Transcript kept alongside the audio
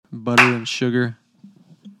Butter and sugar.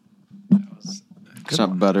 It's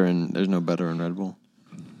not butter, and there's no butter in Red Bull.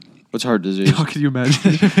 What's heart disease? How can you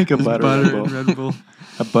imagine? Make a butter butter Red Bull. and Red Bull.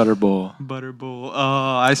 A butter bowl. Butter bowl.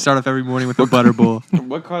 Oh, I start off every morning with a butter bowl.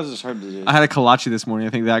 What causes heart disease? I had a kolache this morning.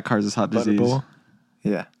 I think that causes heart Butter disease. bowl.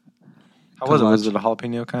 Yeah. How was it? Was it a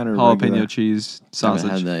jalapeno kind or regular? Jalapeno cheese I sausage.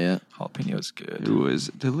 haven't had that yet. Jalapeno is good. It was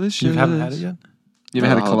delicious. You haven't had it yet? You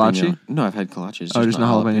haven't had a Jalapeno. kolache? No, I've had kolaches. Oh, just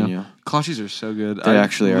not jalapeno. Kolaches are so good. They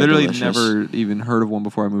actually are literally delicious. never even heard of one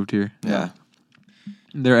before I moved here. Yeah.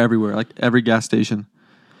 They're everywhere, like every gas station.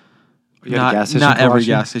 You had a gas station not every kolache?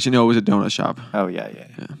 gas station. No, it was a donut shop. Oh, yeah.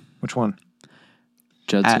 Which one?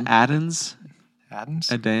 Judson? Adan's? Adams?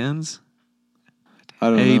 Adan's? I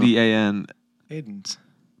don't know. A-D-A-N. Aiden's.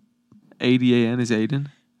 A-D-A-N is Aiden?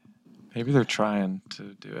 Maybe they're trying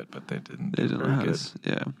to do it, but they didn't. They do don't know very how good. to...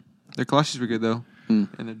 Yeah. Their kolaches were good, though. Hmm.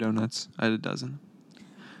 And their donuts. I had a dozen.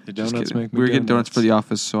 The Just donuts kidding. make me We were go getting donuts nuts. for the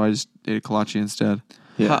office, so I just ate a kolache instead.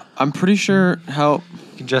 Yeah. I'm pretty sure how...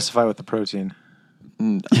 You can justify with the protein.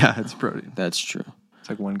 Yeah, it's protein. That's true. It's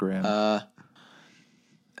like 1 gram.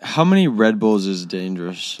 How many Red Bulls is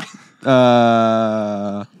dangerous?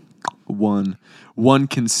 One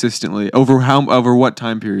consistently. Over what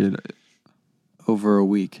time period? Over a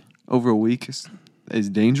week. Over a week is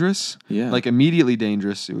dangerous? Yeah. Like immediately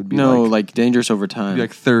dangerous, it would be No, like, like dangerous over it'd time. be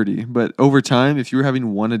like 30. But over time, if you were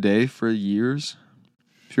having one a day for years,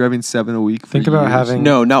 if you're having 7 a week for Think about years- having-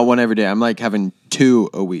 No, not one every day. I'm like having 2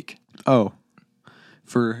 a week. Oh.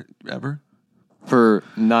 Forever? For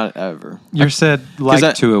not ever. You said like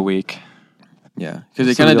that- 2 a week. Yeah, because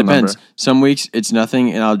it What's the kind of real depends. number? Some weeks it's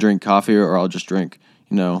nothing, and I'll drink coffee, or I'll just drink,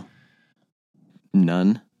 none.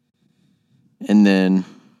 And then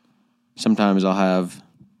sometimes I'll have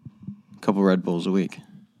a couple Red Bulls a week.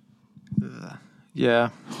 Yeah.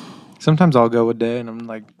 Sometimes I'll go a day and I'm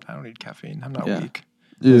like, I don't need caffeine. I'm not Yeah. weak.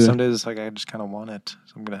 Yeah. And some days it's like I just kind of want it,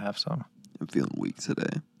 so I'm gonna have some. I'm feeling weak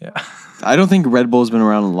today. Yeah. I don't think Red Bull's been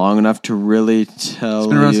around long enough to really tell It's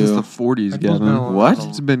been around you. since the 40s, Red Bull's been Gavin. around What?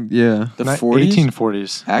 It's been, yeah. The 40s?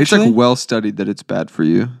 1840s. Actually? It's like well studied that it's bad for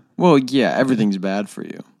you. Well, yeah, everything's bad for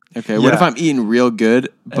you. Okay, what Yeah. if I'm eating real good,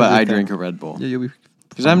 but I Everything. drink a Red Bull? Yeah, you'll be.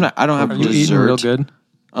 Because I don't have Are you dessert eating real good?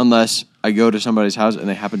 unless I go to somebody's house and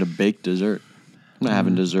they happen to bake dessert. I'm not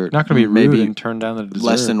having dessert. Not gonna be rude maybe and turn down the dessert.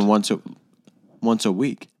 less than once a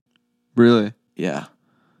week. Really? Yeah.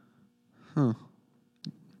 Huh.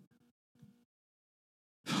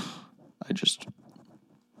 I just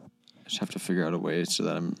have to figure out a way so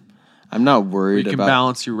that I'm not worried You can about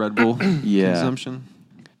balance your Red Bull Yeah. consumption.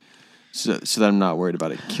 so that I'm not worried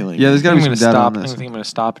about it killing. Yeah, me. there's got to I'm be some gonna data stop. on I this. think I'm gonna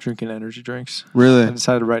stop drinking energy drinks. Really? I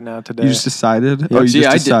decided right now today. You just decided? Yeah. Oh, you See, just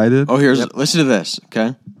I did- decided? Oh, here's Yep. listen to this.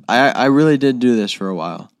 Okay, I really did do this for a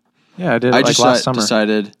while. Yeah, I did. I Like just last summer.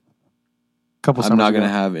 decided Couple I'm summers not going to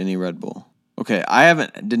ago. have any Red Bull. Okay,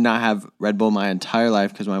 did not have Red Bull my entire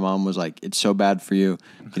life because my mom was like, "It's so bad for you." You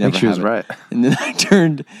I never think she was have it." right. And then I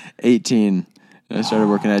turned 18 and I started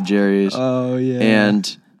working at Jerry's. Oh, yeah.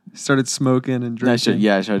 And started smoking and I drinking.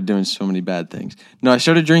 started doing so many bad things. No, I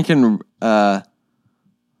started drinking. The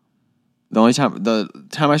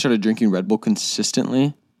time I started drinking Red Bull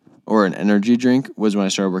consistently, or an energy drink, was when I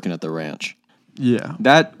started working at the ranch. Yeah.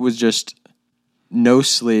 That was just no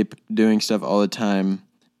sleep, doing stuff all the time,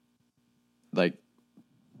 like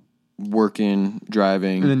working,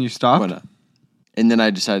 driving. And then you stopped? whatnot. And then I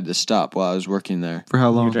decided to stop while I was working there. For how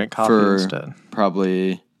You long? drank coffee For instead.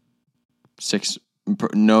 probably 6.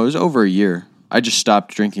 No, it was over a year. I just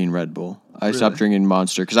stopped drinking Red Bull. I stopped drinking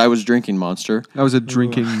Monster because I was drinking Monster. I was a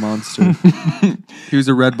drinking monster. He was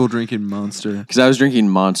a Red Bull drinking monster. Because I was drinking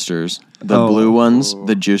Monsters, the Oh. blue ones,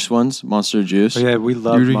 the juice ones, Monster Juice. Oh, yeah, we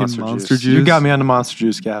love You were drinking Monster, Monster juice. You Juice? got me onto Monster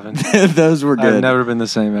Juice, Gavin. Those were good. I've never been the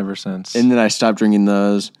same ever since. And then I stopped drinking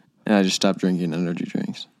those, and I just stopped drinking energy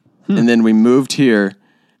drinks. And then we moved here,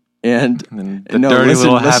 and then the dirty listen,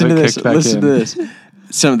 little listen to habit this. kicked back Listen in. to this.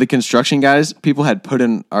 Some of the construction guys, people had put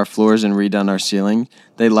in our floors and redone our ceiling.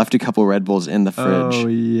 They left a couple Red Bulls in the fridge, Oh,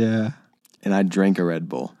 yeah. and I drank a Red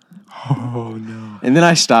Bull. Oh, no. And then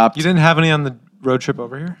I stopped. You didn't have any on the road trip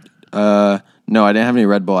over here? No, I didn't have any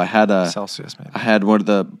Red Bull. I had Celsius, maybe. I had one of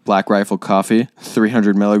the Black Rifle coffee,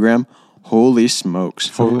 300 milligram. Holy smokes,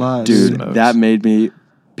 For life. dude! Smokes. That made me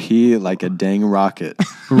pee like a dang rocket.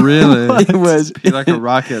 Really? It was Pee like a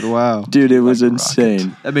rocket. Wow. dude. It was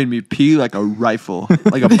insane. That made me pee like a rifle.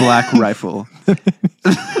 Like a black rifle.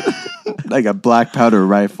 Like a black powder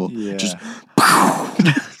rifle. Yeah. Just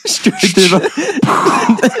straight through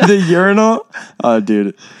the urinal. Oh,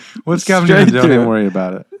 dude. What's Gavin Straight doing? Don't through even it. worry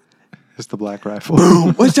about it. It's the black rifle.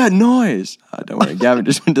 Boom. What's that noise? Oh, don't worry. Gavin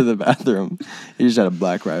just went to the bathroom. He just had a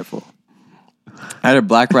black rifle. I had a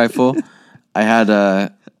Black Rifle. I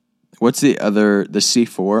had what's the other? The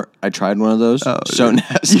C4. I tried one of those. So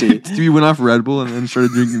nasty. You went off Red Bull and then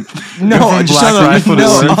started drinking. No, from just Black on, Rifle to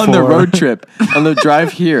on the C4. road trip. On the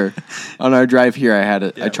drive here. On our drive here, I had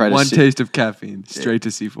it. I tried one a C- taste of caffeine straight to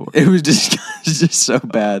C4. It was just so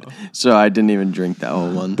bad. So I didn't even drink that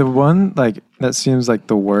whole one. The one like that seems like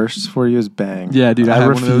the worst for you is Bang. Yeah, dude, I had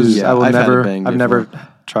one of refuse. those. Yeah, I will I've had a never. Bang I've never before.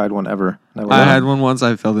 tried one ever. Never. I had one once.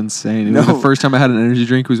 I felt insane. It was No. the first time I had an energy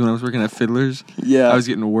drink was when I was working at Fiddler's. Yeah. I was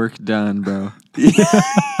getting work done, bro.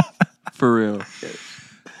 For real.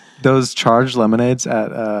 those charged lemonades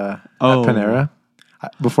at Oh. Panera.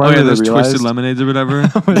 Before Oh I yeah, really those realized, twisted lemonades or whatever.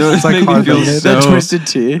 It's like They make me hard feel lemonade. That so. twisted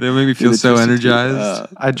tea. They make me feel The so twisted tea.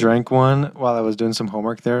 energized. I drank one while I was doing some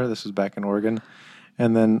homework there. This was back in Oregon.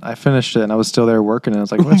 And then I finished it and I was still there working and I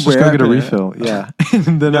was like, let's just go Where? get a refill. Yeah.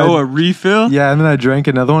 And then No, a refill? yeah, and then I drank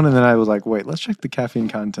another one and then I was like, wait, let's check the caffeine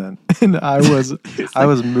content. And I was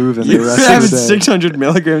moving the You rest have of the day. 600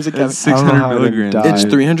 milligrams of It's caffeine. I don't know 600 how I didn't milligrams. die. It's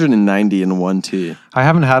 390 in one tea. I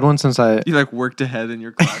haven't had one since I You like worked ahead in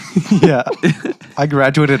your class yeah. I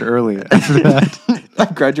graduated early after that. I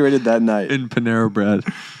graduated that night. in Panera Bread.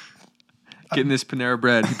 Getting this Panera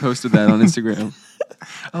Bread. He posted that on Instagram.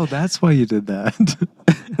 Oh, that's why you did that.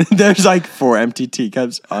 There's like 4 empty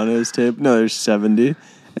teacups on his table. No, there's 70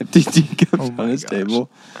 empty teacups Oh on my his gosh. table.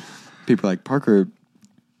 People are like, Parker,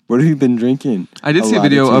 what have you been drinking? I did see a lot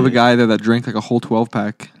video of a tea. guy there that drank like a whole 12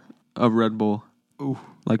 pack of Red Bull. Ooh.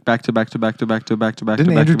 Like back to back to back to back to back to back Didn't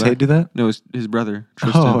to back Andrew to back. Tate do that? No, it was his brother,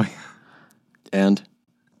 Tristan. Oh, And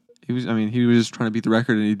He was just trying to beat the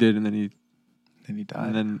record and he did and then he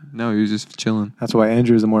was just chilling. That's why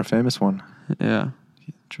Andrew is the more famous one. Yeah.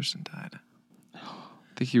 Tristan died. I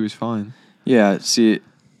think he was fine. yeah, see,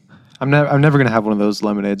 I'm never gonna have one of those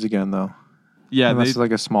lemonades again though. Yeah, Unless it's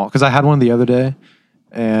like a small. Because I had one the other day,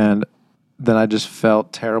 and then I just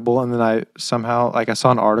felt terrible. And then I somehow I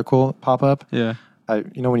saw an article pop up. yeah.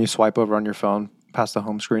 When you swipe over on your phone past the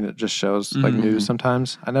home screen, it just shows like Mhm. news.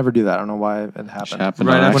 Sometimes I never do that. I don't know why it happened. happened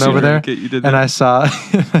Right on I went after over you there, drank it, you did and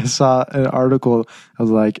that. I saw an article. I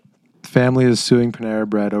was like, family is suing Panera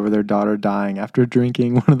Bread over their daughter dying after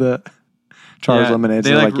drinking one of the charged lemonades.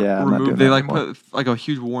 They They're like, like, yeah, I'm not doing they that like anymore. put like a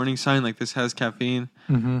huge warning sign like this has caffeine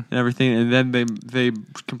Mm-hmm. and everything, and then they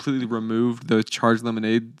completely removed those charged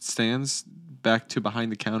lemonade stands back to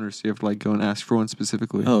behind the counter, so you have to like go and ask for one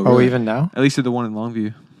specifically. oh, Oh, really? even now? At least at the one in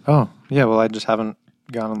Longview. Oh, yeah. Well, I just haven't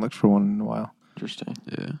gone and looked for one in a while. Interesting.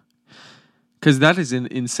 Yeah, because that is an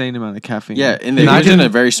insane amount of caffeine. Yeah, and they Imagine imagine a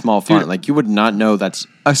very small font. Dude, Like you would not know that's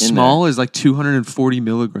a in small is like 240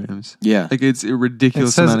 milligrams. there. Yeah, Like it's a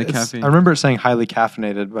ridiculous amount of caffeine. I remember it saying highly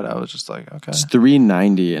caffeinated, but I was just like, okay. it's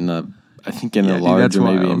 390 in a. I think in Yeah, a dude, large that's or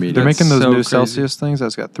maybe a wild. medium. They're making those so new crazy. Celsius things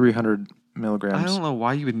that's got 300 I milligrams. don't know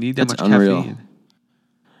why you would need that That's much unreal. caffeine.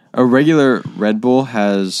 A regular Red Bull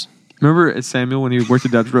has. Remember at Samuel when he worked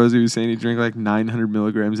at Dutch Bros, he was saying he drank like 900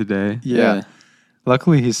 milligrams a day. Yeah.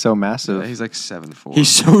 Luckily, he's so massive. Yeah, he's like 7'4". He's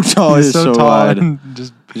so tall. He's He's so so tall wide. and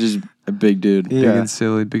just He's just a big dude. big yeah, and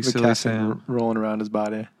silly, big the silly caffeine Sam. rolling around his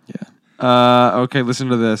body. Okay, listen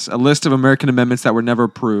to this. A list of American amendments that were never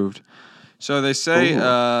approved. So they say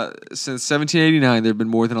since 1789, there have been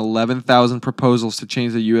more than 11,000 proposals to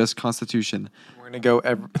change the U.S. Constitution. We're gonna go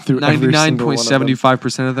through every single one of them.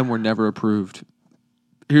 99.75% of them were never approved.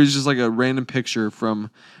 Here's just like a random picture from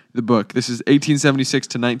the book. This is 1876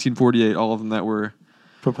 to 1948. All of them that were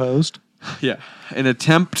proposed. yeah. In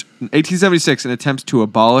 1876, an attempt to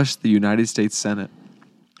abolish the United States Senate.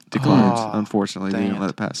 Declined, Oh, unfortunately. They dang didn't it. let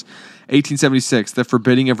it pass. 1876, the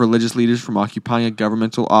forbidding of religious leaders from occupying a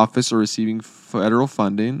governmental office or receiving federal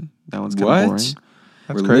funding. That one's kind of boring. What?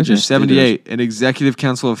 That's Religious crazy. 78, an executive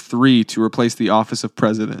council of 3 to replace the office of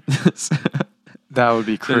president. That would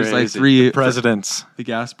be There's crazy. like 3 The presidents. the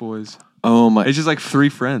Gas Boys. Oh my! It's just like 3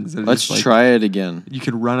 friends. They're Let's just like, try it again. You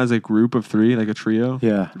could run as a group of 3, like a trio.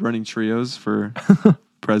 Yeah. Running trios for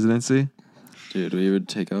presidency. Dude, we would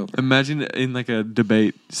take over. Imagine in like a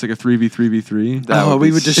debate, it's like a 3v3v3. That we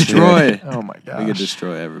be would sick. destroy. Oh my gosh. We could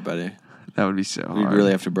destroy everybody. That would be so We'd hard.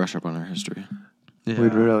 really have to brush up on our history. Yeah.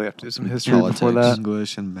 We'd really have to do some history Politics. before that,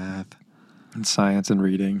 English and math. and science and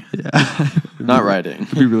reading. Yeah. Not writing.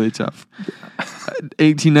 It'd be really tough.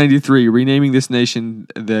 1893, renaming this nation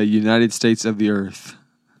the United States of the Earth.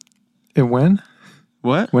 And when?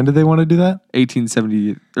 What? When did they want to do that?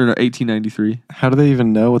 1893. How do they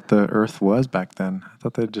even know what the Earth was back then? I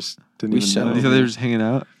thought they just didn't We even settled. You know. thought they were just hanging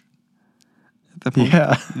out? At that point?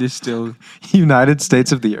 Yeah. They're still. United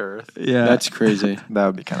States of the Earth. Yeah. That's crazy. That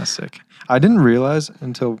would be kind of sick. I didn't realize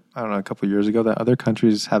until, I don't know, a couple of years ago that other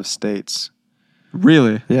countries have states.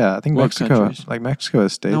 Really? Yeah, I think What Mexico, countries? like Mexico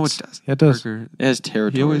has states. No, it does. Yeah, it does. Parker, It has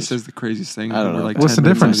territories. he always says the craziest thing. I don't We're know. Like What's 10 the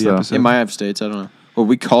minutes into difference, though? episode. It might have states. I don't know. Well,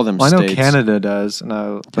 we call them Well, I know states. Canada does,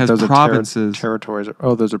 but Has those provinces. are territories.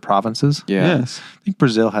 Oh, those are provinces? Yeah. Yes. I think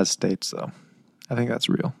Brazil has states, though. I think that's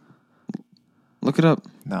real. Look it up.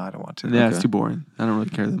 No, I don't want to. Yeah, it's Okay. too boring. I don't really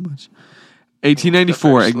care that much.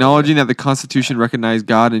 1894, Very slow, acknowledging that the Constitution recognized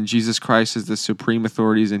God and Jesus Christ as the supreme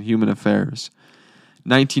authorities in human affairs.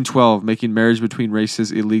 1912, making marriage between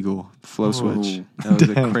races illegal. Flow switch. That was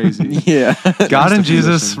a Dang. crazy. Yeah. God and Jesus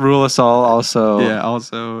Juxtaposition. rule us all. Also, Yeah.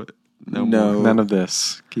 Also, no. No. More. none of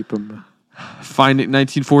this. Keep them. Finding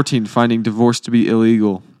 1914, finding divorce to be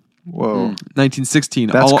illegal. Whoa, 1916,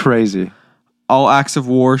 that's all, crazy. all acts of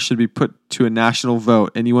war should be put to a national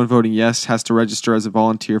vote. Anyone voting yes has to register as a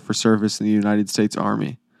volunteer for service in the United States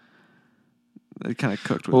Army. They kind of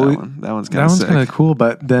cooked with Well, that one. That one's That kind of one's sick. kind of cool,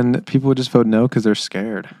 but then people would just vote no because they're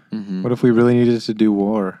scared. Mhm. What if we really needed to do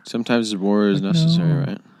war? Sometimes war is Like, necessary, no.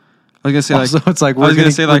 right? I was gonna say Also, it's like I was we're gonna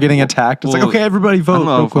getting, say, we're like, getting well- attacked. It's well, like, okay, everybody I vote don't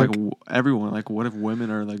know real if quick. like everyone, like what if women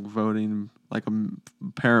are like voting, like a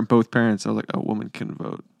parent, both parents. I was like, a woman can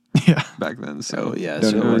vote Yeah. back then. So Oh, yeah, Don't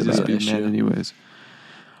so it worry would it just about be an men issue. anyways.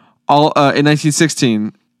 All in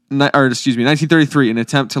 1916, 1933, an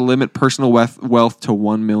attempt to limit personal wealth to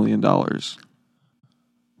 $1 million.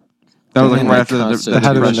 That was like And right the after the constant- That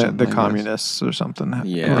had to been depression. the I guess. communists or something.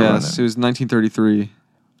 Yeah. Yes, it was 1933.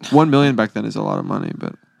 1 million back then is a lot of money,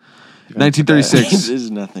 but Even 1936. This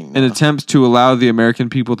is nothing. An now. attempt to allow the American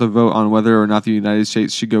people to vote on whether or not the United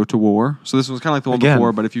States should go to war. So this was kind of like the one Again.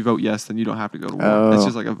 before, but if you vote yes, then you don't have to go to war. Oh. It's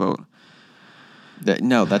just like a vote.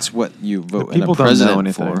 No, that's what you vote in a people don't know president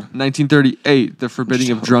anything. for. 1938, the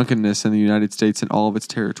forbidding of drunkenness in the United States and all of its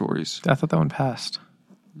territories I thought that one passed.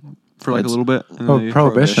 for like a It's- little bit. and Oh, then they-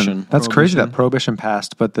 prohibition. Prohibition. That's crazy Prohibition. that prohibition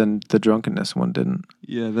passed, but then the drunkenness one didn't.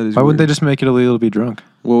 Yeah, that is. Why wouldn't they weird. just make it illegal to be drunk?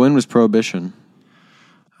 Well, when was Prohibition?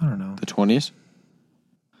 I don't know. The 20s?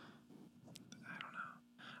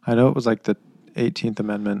 I know it was like the 18th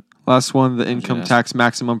Amendment. Last one? The income Yes. tax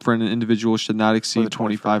maximum for an individual should not Or exceed the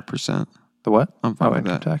 25%. The what? I'm fine Oh, with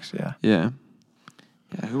income that. tax. Yeah. Yeah,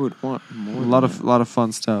 Yeah, who would want more? a lot than of that?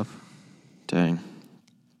 fun stuff. Dang.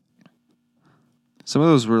 Some of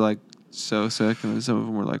those were like so sick, and then some of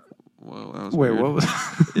them were like, "Whoa, that was Wait, weird. what was?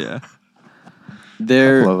 Yeah,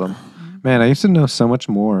 There, Couple of them. Man, I used to know so much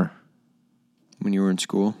more. when you were in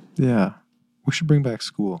school, Yeah. We should bring back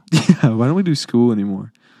school. yeah. Why don't we do school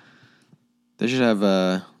anymore? they should have,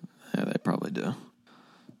 yeah, they probably do.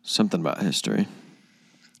 Something about history.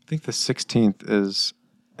 I think the 16th is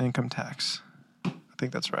income tax. I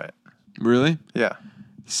think that's right. Really? Yeah.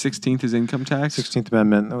 16th is income tax. 16th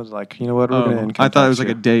Amendment. That was like, you know what? We're Oh, going to income I thought it was tax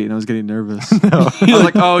like a you. date, and I was getting nervous. No. I was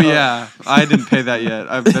like, "Oh yeah, I didn't pay that yet.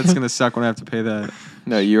 That's gonna suck when I have to pay that."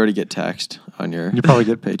 No, you already get taxed on your. You probably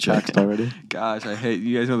get Paycheck. taxed already. Gosh, I hate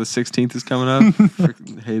you guys. Know the 16th is coming up.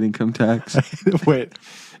 Freaking hate income tax. Wait.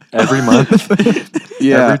 Every month?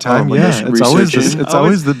 Yeah, Every time? when Yeah. you're It's always, researching. it's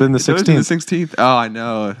always been the It's always been 16th. the 16th. Oh, I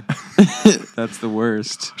know. That's the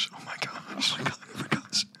worst. Oh my gosh. Oh my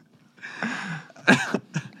gosh.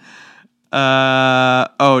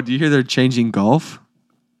 Do you hear they're changing golf?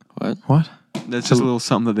 What? What? That's just a little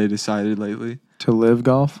something that they decided lately. To live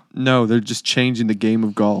golf? No, they're just changing the game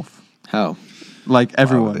of golf. How? Like would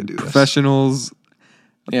everyone, they do this? professionals,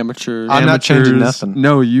 Amateur. I'm not changing amateurs. nothing.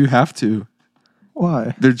 No, you have to.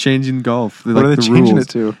 Why? They're changing golf. They're What like are they the changing rules. it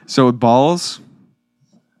to? So with balls,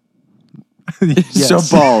 So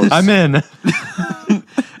balls. I'm in.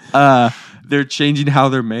 they're changing how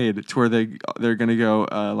they're made to where they're gonna go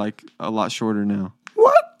like a lot shorter now.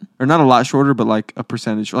 What? Or not a lot shorter, but like a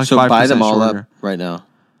percentage, like So 5% buy them all shorter. up right now.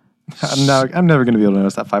 I'm never going to be able to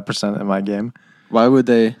notice that 5% in my game. Why would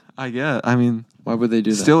they? I get. I mean, Why would they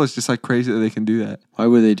do that? still, it's just like crazy that they can do that. Why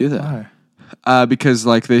would they do that? Why? Because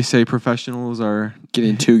like they say, professionals are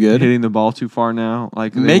Getting too good. hitting the ball too far now.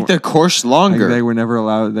 Like they Make weren't- the course like, longer. they were never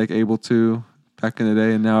allowed, like able to back in the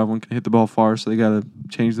day, and now everyone can hit the ball far, so they got to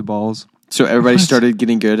change the balls. So everybody What? started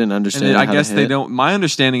getting good and And understanding. then I how guess to they hit. don't. My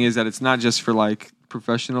understanding is that it's not just for like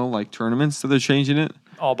professional like tournaments that they're changing it,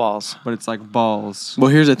 All balls. but it's like balls Well,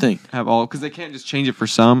 here's the thing. have all because they can't just change it for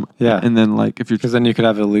some. Yeah. and then like if you're Because then you could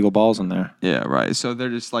have illegal balls in there. yeah right. So they're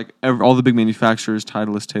just like all the big manufacturers,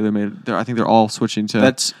 Titleist, TaylorMade. I think they're all switching to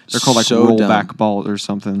That's they're called like so rollback dumb. balls or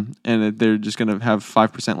something, and they're just gonna have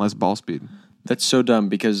 5% less ball speed. That's so dumb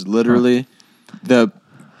because literally the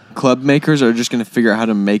club makers are just going to figure out how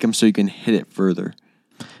to make them so you can hit it further.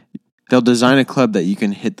 They'll design a club that you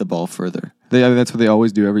can hit the ball further. That's what they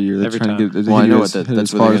always do every year. They're Every trying to time. get. Well, I hit know you what as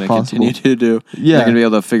that's what far they're as going to possible. continue to do. Yeah. They're going to be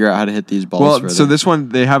able to figure out how to hit these balls. Well, further. so this one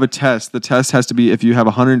they have a test. The test has to be if you have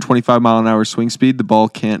 125 mile an hour swing speed, the ball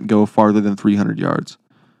can't go farther than 300 yards.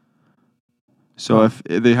 So if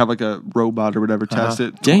they have like a robot or whatever, test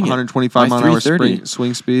it. Dang it. 125 My mile an hour 330.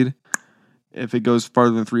 swing speed. If it goes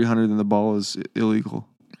farther than 300, then the ball is illegal.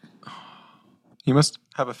 You must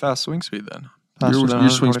have a fast swing speed then. Your Faster than your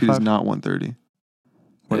swing speed is 125? not 130.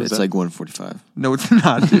 What is it's that? like 145. No, it's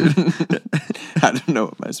not, dude. I don't know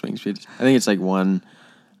what my swing speed is. I think it's like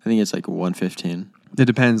 115. It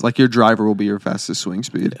depends. Like your driver will be your fastest swing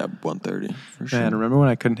speed. Yeah, 130 for sure. Man, remember when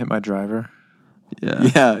I couldn't hit my driver? Yeah.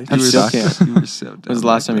 Yeah, You you were still so- can't. you were so When was the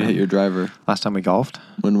last time you hit your driver? Last time we golfed?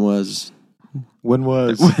 When was? When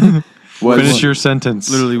was? Was- your sentence.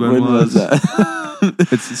 Literally, When was that?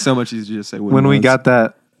 It's so much easier to say When we was. got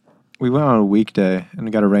that, we went on a weekday and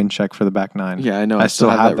we got a rain check for the back nine. Yeah, I know. I still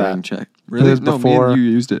have that that. rain check. Really? It was No, me before- and you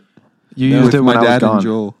used it. You No, used with it my when I was dad gone. and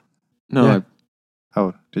Joel. No, Yeah.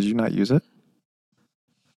 Oh, did you not use it?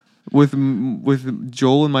 With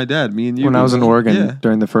Joel and my dad, me and you. When I was in Oregon Yeah.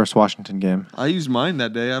 during the first Washington game. I used mine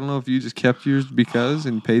that day. I don't know if you just kept yours because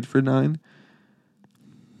and paid for 9.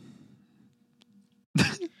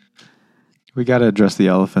 We got to address the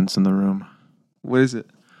elephants in the room. What is it?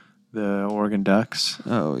 The Oregon Ducks.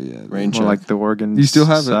 Oh yeah, Rain More check. like the Oregon You still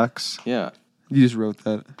have it? sucks. yeah. You just wrote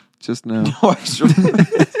that just now. Hold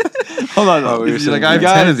on. Oh, we were You're like saying I have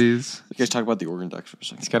that. 10 of these. You guys talk about the Oregon Ducks for a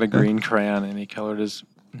second. He's got a green crayon and he colored his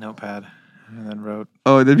notepad and then wrote.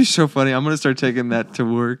 Oh, that'd be so funny. I'm gonna start taking that to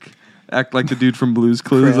work. Act like the dude from Blue's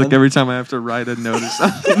Clues. Crayon? Like every time I have to write a note or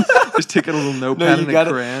something, just take a little notepad you and gotta-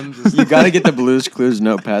 a crayon. Just, You got to get the Blues Clues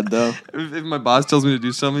notepad though. if my boss tells me to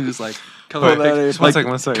do something, just like color Hold a on, picture, just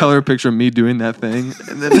one second. color a picture of me doing that thing,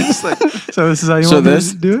 and then it's like So this is how you So want me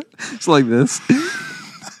this- to do it? it's like this.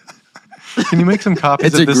 Can you make some copies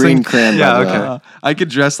It's of a this green thing? crayon, by Yeah, the way. okay. I could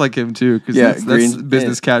dress like him too, because Yeah, that's green-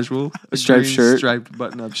 business casual. A striped green shirt. striped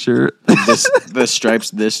button-up shirt. The stripes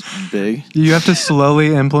this big. You have to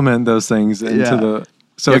slowly implement those things into Yeah. the.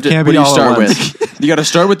 So You it have to- can't what be do you all start at once. with? You got to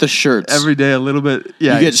start with the shirts. Every day a little bit.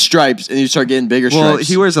 Yeah, You get stripes, and you start getting bigger well, stripes.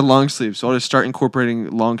 he wears a long sleeve, so I'll just start incorporating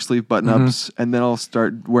long sleeve button-ups, and then I'll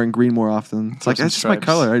start wearing green more often. It's like some that's just my stripes.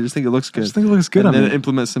 color. I just think it looks I good. just think it looks good and on then me.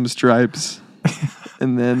 implement some stripes,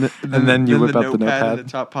 and then then you whip up the in notepad. the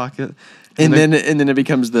top pocket, and then then it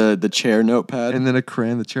becomes the chair notepad. and then a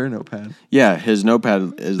crayon, the chair notepad. Yeah, his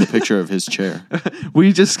notepad is the picture of his chair.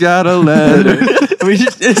 We just got a letter.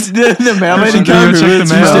 It's the mailman Should comes. you check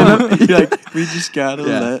the mail? You're like, we just got a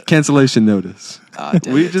letter. Cancellation notice. Ah,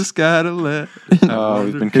 damn We it. just got a letter. Oh,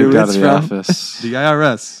 we've been Who kicked out of it's the from? office. The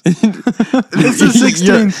IRS. It's the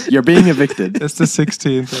 16th. You're being evicted. It's the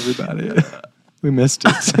 16th, everybody. We missed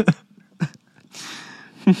it.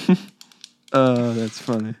 Oh, that's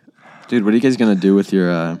funny. Dude, what are you guys gonna do with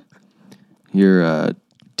your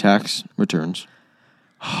tax returns?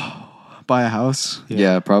 Buy a house.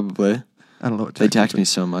 Yeah, probably. I don't know what They tax me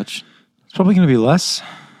so much. It's probably going to be less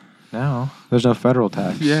now. There's no federal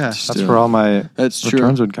tax. Yeah. That's Still. where all my That's true.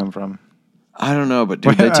 returns would come from. I don't know, but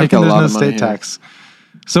dude, Well, they I take think a there's lot no of money state here. tax.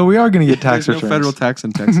 So we are going to get tax There's no returns. federal tax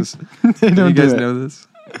in Texas. They you don't guys do it. know this?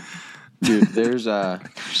 Dude, there's So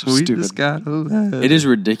We stupid. just got a letter. it is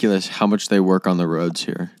ridiculous how much they work on the roads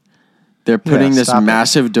here. They're putting this stop it.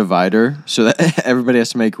 massive divider so that everybody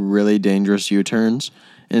has to make really dangerous U-turns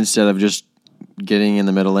instead of just getting in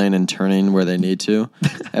the middle lane and turning where they need to.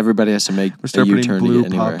 Everybody has to make We're a start putting U-turn to blue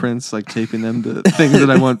get paw anywhere. prints, like taping them to things that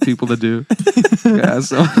I want people to do. Yeah,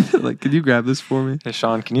 so like, could you grab this for me? Hey,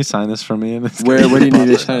 Sean, can you sign this for me? And it's Where do you need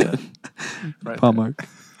to sign it? Right Paw there. mark.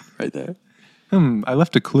 Right there. I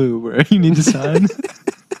left a clue where you need to sign.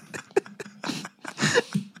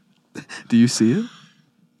 Do you see it?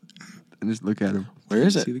 And just look at him. Where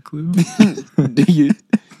is See it? the clue? Do you?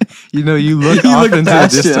 You know, you look You off look into the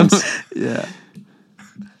past him. distance. Yeah.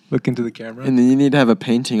 Look into the camera. And then you need to have a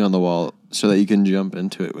painting on the wall so that you can jump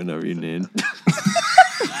into it whenever you need.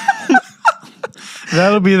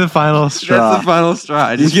 That'll be the final straw. That's the final straw.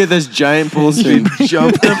 I You just get this giant pull string.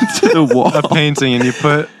 jump up to the wall. A painting, and you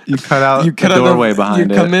cut out You cut the out doorway behind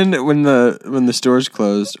You it. come in when the store's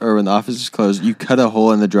closed or when the office is closed. You cut a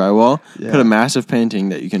hole in the drywall. Yeah. Put a massive painting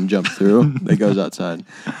that you can jump through that goes outside.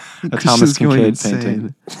 A Thomas Christian's going Kincaid insane.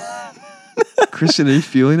 painting. Christian, are you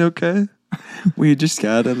feeling okay? We just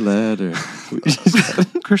got a letter.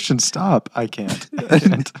 Christian, stop! I can't. I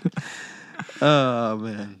can't. Oh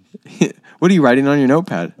man. What are you writing on your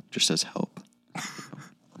notepad? Just says help.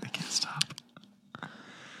 I can't stop.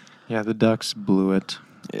 Yeah, the Ducks blew it.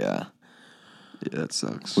 Yeah, Yeah, that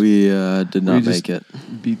sucks. we did not We just- make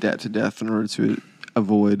it. beat that to death in order to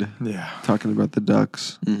avoid Yeah. talking about the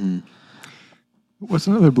Ducks. Mm-hmm. What's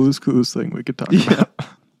another Blue's Clues thing we could talk about?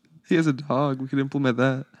 He has a dog. We could implement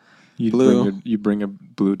that. Blue. You bring a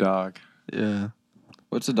blue dog. Yeah.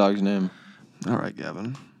 What's the dog's name? All right,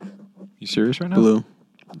 Gavin. You serious right now? Blue.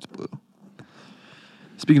 It's blue.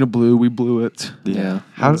 Speaking of blue, we blew it. Yeah.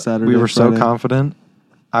 How On Saturday, we were so Friday. confident.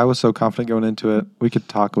 I was so confident going into it. We could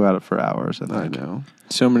talk about it for hours. I I think. know.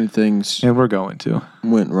 So many things And we're going to.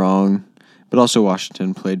 went wrong, but also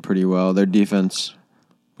Washington played pretty well. Their defense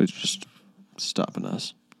was just stopping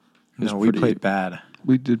us. It was No, we pretty- played bad.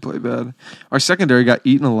 We did play bad. Our secondary got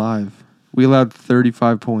eaten alive. We allowed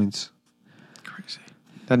 35 points. Crazy.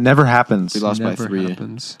 That never happens. We lost by Never 3.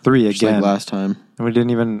 happens. 3 Just again. like last time. And we didn't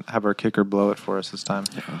even have our kicker blow it for us this time.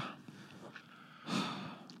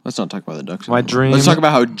 Let's not talk about the Ducks. My anymore. dream- Let's talk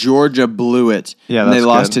about how Georgia blew it. Yeah, and they that's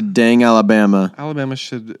lost good. to dang Alabama. Alabama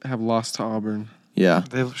should have lost to Auburn. Yeah.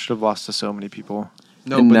 They should have lost to so many people.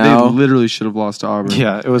 No, And but now- they literally should have lost to Auburn.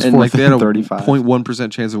 Yeah, it was And, fourth Like they had a 35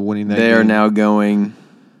 0.1% chance of winning that They game. are now going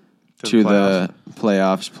to playoffs. the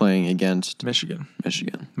playoffs playing against Michigan.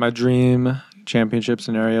 Michigan. My dream championship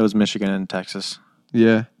scenario is Michigan and Texas.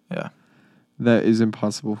 Yeah, Yeah. that is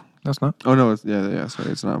impossible. No, it's not. Oh no, yeah.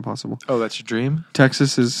 Sorry, it's not impossible. Oh, that's your dream?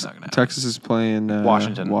 Texas is Not gonna happen. Texas is playing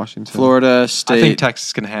Washington. Washington. Florida State. I think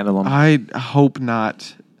Texas can handle them. I hope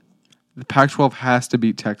not. The Pac-12 has to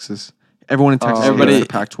beat Texas. Everyone in Texas Everybody- hates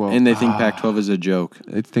the Pac-12. and they think Pac-12 is a joke.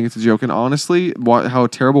 I think it's a joke. And honestly, how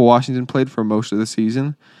terrible Washington played for most of the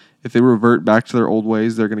season. If they revert back to their old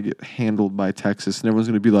ways, they're going to get handled by Texas, and everyone's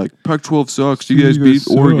going to be like, "Pac-12 sucks. You guys beat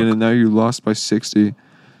suck." Oregon, and now you lost by 60."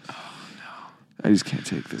 Oh no! I just can't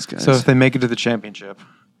take this, guys. So if they make it to the championship,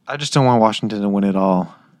 I just don't want Washington to win it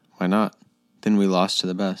all. Why not? Then we lost to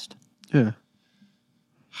the best. yeah,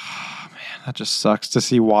 That just sucks to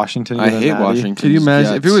see Washington. I get a hate natty. Washington. can you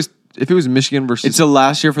imagine if it was Michigan versus It's the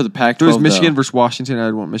last year for the Pac-12. if it was Michigan though. versus Washington,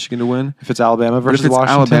 I'd want Michigan to win. If it's Alabama But versus if it's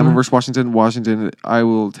Washington, Alabama versus Washington, I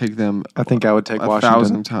will take them. I think I would take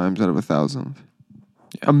 1,000 times out of 1,000.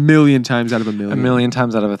 Yeah. A million times out of a million. A million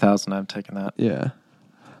times out of 1,000, I'm taking that. Yeah.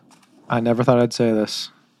 I never thought I'd say this.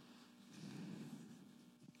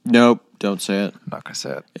 Nope, don't say it. I'm not gonna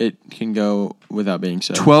say it. It can go without being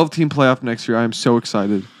said. 12-team playoff next year. I am so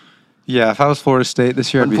excited. Yeah, if I was Florida State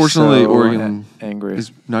this year, Unfortunately, I'd be so Oregon angry.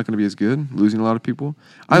 Is not going to be as good, losing a lot of people.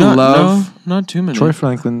 I Not- love no, not too many. Troy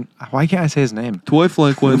Franklin. Why can't I say his name? Toy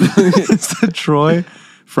Franklin. It's Troy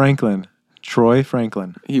Franklin. Troy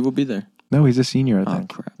Franklin. He will be there. No, he's a senior, I Oh think.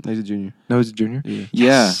 crap. He's a junior. No, he's a junior. Yeah.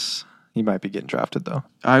 Yes. He might be getting drafted though.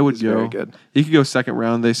 I would He's go. very good. He could go second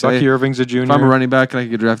round. They say Bucky Irving's a junior. if I'm a running back and I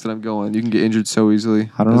can get drafted, I'm going. You can get injured so easily.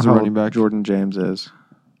 I don't know as a how running back. Jordan James is.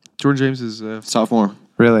 Jordan James is. Sophomore.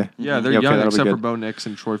 Really? Yeah, they're Yeah, okay, young that'll be except for good. Bo Nix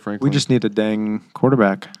and Troy Franklin. We just need a dang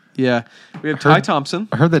quarterback. yeah. We have I Ty heard- Thompson.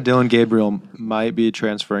 I heard that Dylan Gabriel might be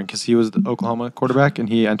transferring because he was the Oklahoma quarterback and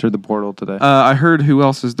he entered the portal today. I heard who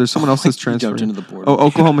else is there's someone else that's He jumped transferring. into the portal. Oh,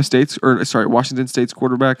 Oklahoma State's Washington State's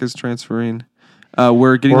quarterback is transferring.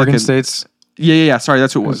 We're getting Oregon like a, State's. Yeah. Sorry,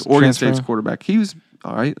 that's what it was. Who's Oregon transferring? State's quarterback. He was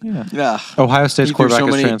all right. Yeah. Yeah. Ohio State's He threw quarterback so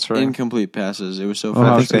is many transferring. incomplete passes. It was so I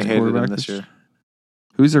Ohio think frustrating. they State's hated him quarterback this is- year.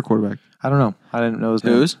 Who's their quarterback? I don't know. I didn't know his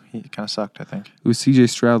name. Who's? He kind of sucked, I think. It was C.J.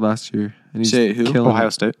 Stroud last year, and he's Say who? killing Ohio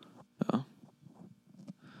it, State.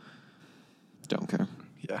 Don't care.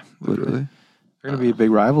 Yeah. literally. They're going to be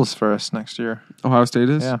big rivals for us next year. Ohio State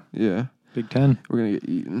is. Yeah. Yeah. Big Ten. We're gonna get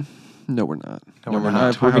eaten. No, we're not. No, we're we're not.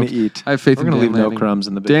 not. We're going to eat. I have faith We're in going to Dan leave Lanning. no crumbs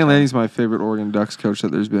in the Big Dan Ten. Lanning's my favorite Oregon Ducks coach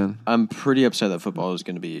that there's been. I'm pretty upset that football is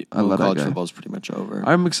going to be. I love that college guy. football is pretty much over.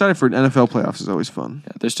 I'm excited for NFL playoffs. Is always fun.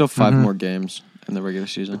 Yeah, there's still 5 Mhm. more games in the regular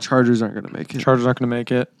season. The Chargers aren't gonna make it. Chargers aren't going to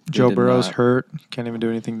make it. Joe did Burrow's not. hurt. Can't even do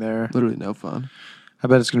anything there. Literally no fun. I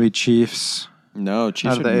bet it's going to be Chiefs. No,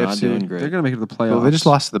 Chiefs Out are of the not AFC. doing They're great. gonna make it to the playoffs. Well, they just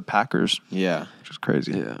lost to the Packers, Yeah. which is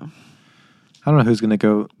crazy. Yeah. I don't know who's going to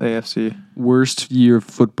go AFC. Worst year of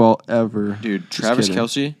football ever. Dude, Just Travis kidding.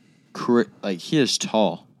 Kelsey, he is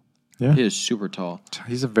tall. Yeah. He is super tall.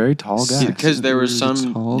 He's a very tall guy. Because there was He's a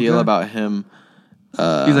some tall deal guy? about him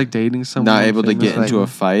He's like dating someone. not able to famous. get into a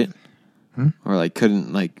fight Hmm? or like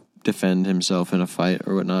couldn't like defend himself in a fight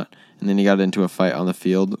or whatnot. And then he got into a fight on the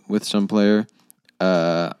field with some player.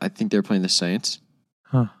 I think they were playing the Saints.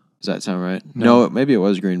 Huh. Does that sound right? No. No, maybe it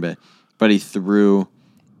was Green Bay. But he threw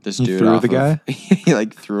this He dude threw off the guy? he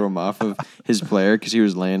like threw him off of his player because he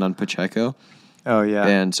was laying on Pacheco. Oh, yeah.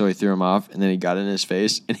 And so he threw him off, and then he got in his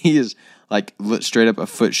face, and he is like straight up a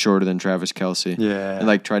foot shorter than Travis Kelsey. Yeah. And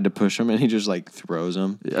like tried to push him, and he just like throws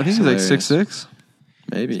him. Yeah, I think he's like Hilarious. 6'6",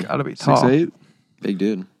 Maybe. Got to be tall. 6'8". Big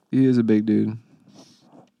dude. He is a big dude.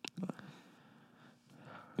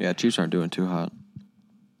 Yeah, Chiefs aren't doing too hot.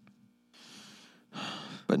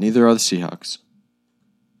 but neither are the Seahawks.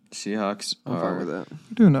 Seahawks I'm fine with are. that.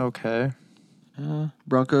 We're doing okay.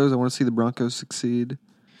 Broncos. I want to see the Broncos succeed.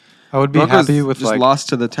 I would be Broncos happy with just like. lost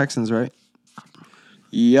to the Texans, right?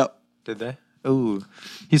 Yep. Did they? Ooh,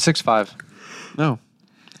 he's 6'5". No,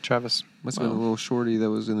 Travis. must have been a little shorty that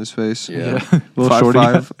was in his face. Yeah. little 5'5".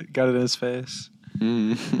 shorty got it in his face.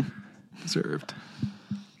 Mm. Deserved.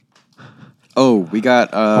 Oh, we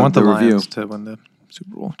got I want the the review. Lions to win the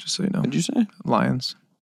Super Bowl. Just so you know, What'd you say? Lions.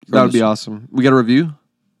 That would be awesome. We got a review.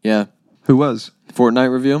 Yeah. Who was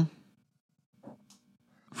Fortnite review?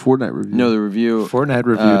 Fortnite review? No, the review. Fortnite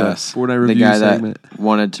reviewed us. Fortnite The review guy segment. that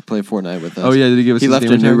wanted to play Fortnite with us. Oh yeah, did he give us? He his left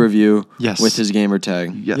gamer a new tag? review Yes. with his gamer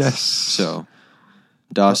tag. Yes. So,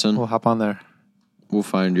 Dawson, We'll hop on there. we'll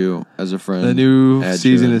find you as a friend. The new Add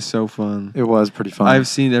season you in. is so fun. It was pretty fun. I've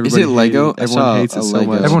seen everybody. it Lego? hate I Everyone saw hates a it so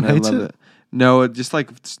Lego. much. Everyone and I hates love it? No, it just like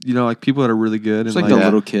like people that are really good It's and like the Yeah.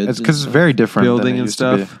 little kids. It's and because it's stuff. very different than building it and used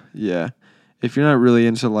to be. stuff. Yeah, if you're not really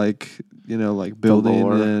into like building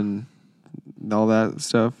lore. and all that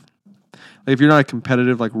stuff, like if you're not a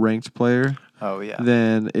competitive like ranked player, Oh yeah.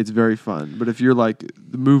 then it's very fun. But if you're like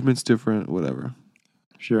the movement's different, whatever.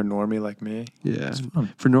 If you're a normie like me, Yeah, it's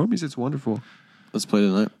fun. for normies it's wonderful. Let's play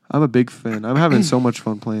tonight. I'm a big fan. I'm having so much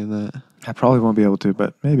fun playing that. I probably won't be able to,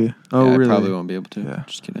 but maybe. Oh Yeah, really? I probably won't be able to. Yeah.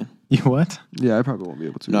 Just kidding. You what? Yeah, I probably won't be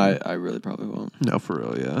able to. No, I really probably won't. No, for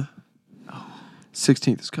real, yeah.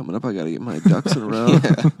 16th is coming up. I got to get my ducks in a row.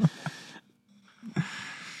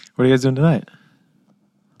 What are you guys doing tonight?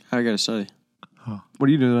 I gotta study. What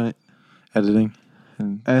are you doing tonight? Editing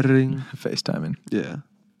and Editing. FaceTiming. Yeah.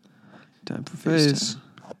 Time for FaceTime. face.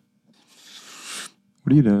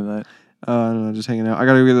 What are you doing tonight? I don't know, just hanging out. I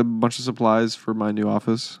got to get a bunch of supplies for my new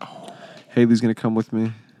office. Haley's going to come with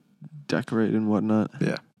me, decorate and whatnot.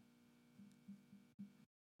 Yeah.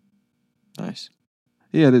 Nice.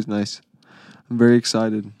 Yeah, it is nice. I'm very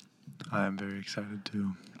excited. I am very excited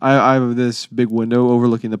too. I have this big window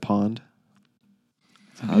overlooking the pond.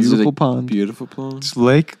 It's a How's it beautiful pond. Beautiful pond. It's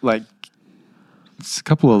lake, like, it's a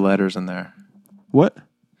couple of letters in there. What?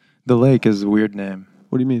 The lake is a weird name.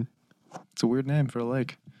 What do you mean? It's a weird name for a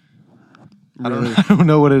lake. Really? I don't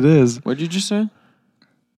know what it is. What'd you just say?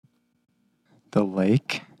 The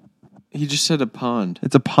lake? He just said a pond.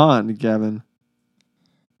 It's a pond, Gavin.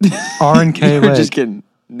 R&K You're Lake. just getting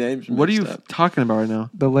names. What are you mixed up. talking about right now?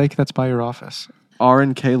 The lake that's by your office.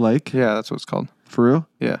 R&K Lake? Yeah, that's what it's called. For real?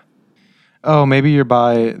 Yeah. Oh, maybe you're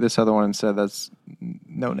by this other one instead. That's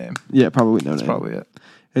no name. Yeah, probably no That's name. probably it.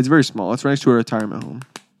 It's very small. It's right next to a retirement home.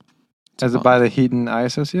 Is it by the Heaton Eye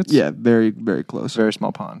Associates? Yeah, very, very close. Very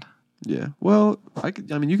small pond. Yeah. Well, I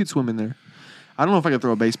mean, you could swim in there. I don't know if I could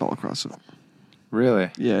throw a baseball across it. Really?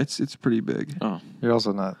 Yeah, it's pretty big. Oh, You're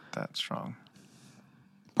also not that strong.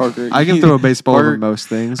 Parker. I can throw a baseball over most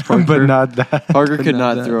things, But Parker. not that. Parker but could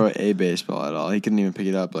not not that. throw a baseball at all. He couldn't even pick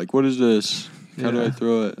it up. Like, what is this? How do Yeah. I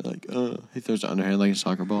throw it? Like, he throws it underhand like a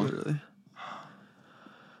soccer ball. Literally.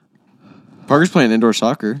 Parker's playing indoor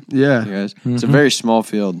soccer. Yeah. You guys, it's a Mhm. very small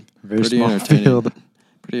field. Very Pretty small entertaining. field.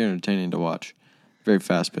 Pretty entertaining to watch. Very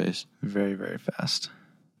fast paced. Very, very fast.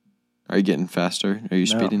 Are you getting faster? Are you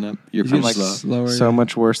No. speeding up? You're He's pretty like slow. slower. So yeah.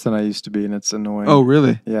 much worse than I used to be, and it's annoying. Oh,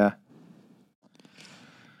 really? Yeah.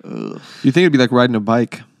 Ugh. You think it'd be like riding a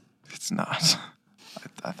bike? It's not.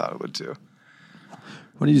 I thought it would too.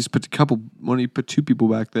 Why don't you just why don't you put two people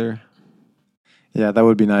back there? Yeah, that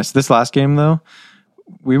would be nice. This last game though,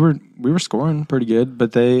 we were scoring pretty good,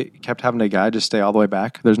 but they kept having a guy just stay all the way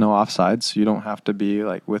back. There's no offsides, so you don't have to be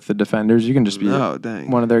like with the defenders. You can just be Oh,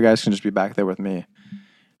 dang. one of their guys can just be back there with me.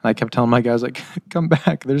 And I kept telling my guys like, "Come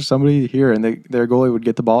back! There's somebody here," and their goalie would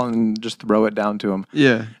get the ball and just throw it down to him,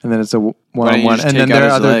 Yeah. and then it's a Why don't you one-on-one, just and take then out their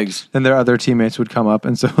his other legs? then their other teammates would come up,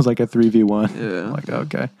 and so it was like a 3v1. Yeah. I'm like,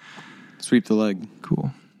 okay, Sweep the leg.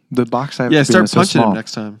 cool. The box I have Yeah, to be in start is so punching him small.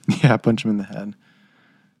 next time. Yeah, punch him in the head.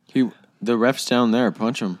 The ref's down there.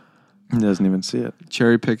 Punch him. He doesn't even see it.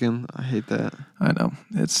 Cherry picking. I hate that. I know.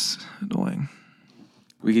 It's annoying.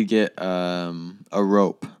 We could get a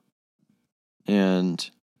rope, and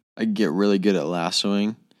I could get really good at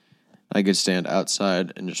lassoing. I could stand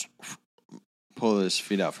outside and just pull his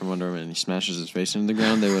feet out from under him, and he smashes his face into the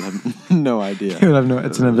ground. They would have no He idea. would have no.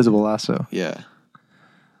 It's an invisible lasso. Yeah.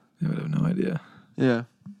 They would have no idea. Yeah.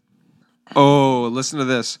 Oh, listen to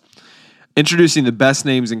this. Introducing the best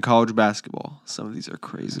names in college basketball. Some of these are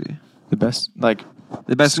crazy. The best, like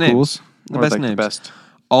The best names. schools. The Or, best like, names. The best.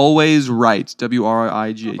 Always Right.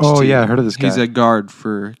 WRIGHT. Oh yeah, I heard of this guy. He's a guard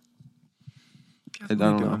for. I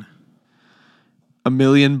don't know. A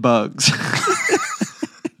Million Bugs.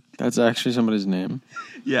 That's actually somebody's name.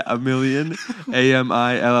 Yeah, A Million. His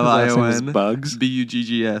last name is AMILLION. Bugs.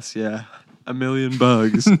 BUGGS. Yeah. A million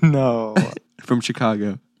bugs No. from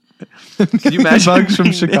Chicago. Can you imagine Bugs from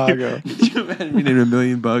being Chicago. named- Can you imagine being named a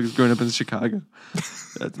million bugs growing up in Chicago?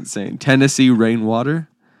 That's insane. Tennessee Rainwater,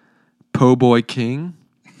 Po Boy King,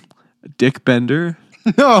 Dick Bender,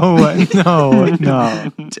 No.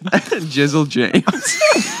 Jizzle James.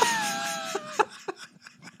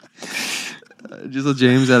 Jizzle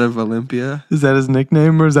James out of Olympia. Is that his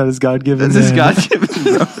nickname or is that his God-given That's his name? God-given,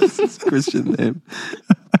 bro. It's his Christian name.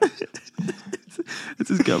 It's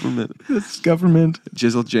his government. It's government.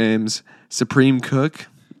 Jizzle James, Supreme Cook,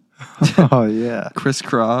 Oh, yeah.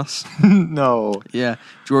 Crisscross. No. Yeah,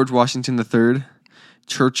 George Washington III,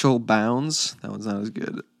 Churchill Bounds. That one's not as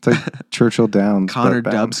good. It's like Churchill Downs. Connor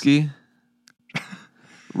but Bounds. Dubsky,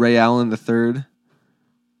 Ray Allen III,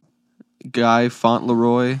 Guy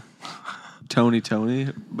Fauntleroy, Tony,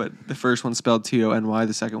 but the first one spelled Tony,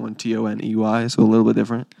 the second one Toney, so a little bit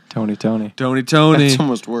different. Tony. Tony, That's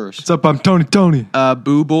almost worse. What's up? I'm Tony.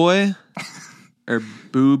 Boo Boy, or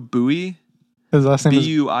Boo Buoy, His last name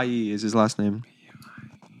Buie is his last name.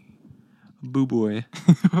 Boo Boy,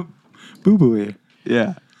 is Boo Booey.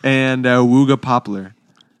 yeah, and Wooga Poplar,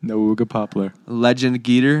 No Ooga Poplar. Legend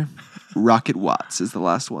Geeter, Rocket Watts is the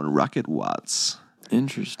last one. Rocket Watts.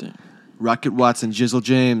 Interesting. Rocket Watts and Jizzle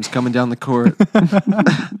James coming down the court.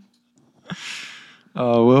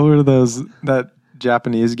 Oh, what were those? That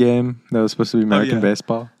Japanese game that was supposed to be American yeah.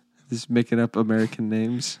 baseball? Just making up American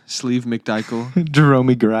names. Sleeve McDykel,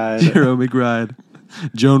 Jerome Gride. Jerome McBride,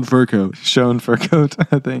 Joan Furcoat. Sean Furcoat,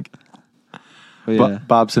 I think. But yeah,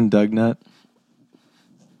 Bobson Dugnut.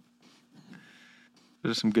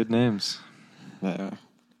 There's some good names. Yeah.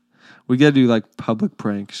 we gotta do like public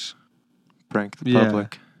pranks. Prank the Yeah.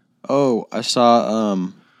 public. Oh, I saw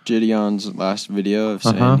Gideon's last video of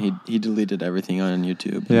saying Uh-huh. he deleted everything on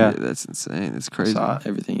YouTube. Yeah. That's insane. It's crazy. Saw it.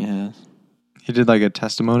 Everything he has. He did like a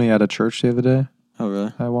testimony at a church the other day. Oh,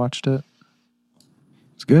 really? I watched it.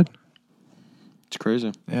 It's good. It's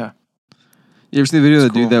crazy. Yeah. You ever seen the video of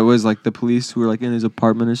It's the dude cool. that was like the police who were like in his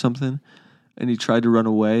apartment or something, and he tried to run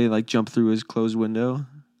away, like jump through his closed window.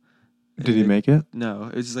 Did he make it? No,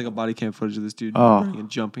 it was just like a body cam footage of this dude Oh. running and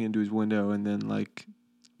jumping into his window and then like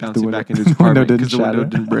bouncing window- back into his the window apartment because the didn't window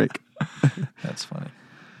shatter. didn't break. That's funny.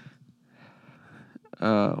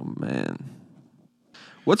 Oh man,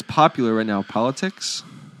 what's popular right now? Politics?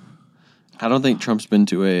 I don't think Trump's been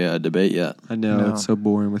to a debate yet. I know No. it's so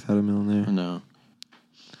boring without him in there. I know.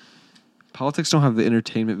 Politics don't have the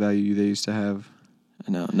entertainment value they used to have.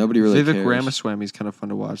 I know. Nobody really Vivek cares. Ramaswamy's kind of fun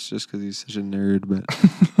to watch just because he's such a nerd. But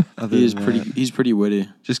other He is than pretty. that- He's pretty witty.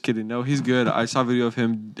 Just kidding. No, he's good. I saw a video of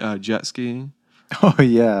him jet skiing. Oh,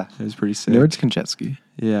 yeah. It was pretty sick. Nerds can jet ski.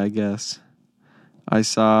 Yeah, I guess. I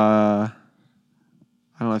saw. I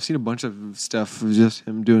don't know. I've seen a bunch of stuff of just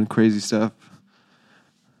him doing crazy stuff.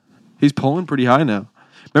 He's polling pretty high now.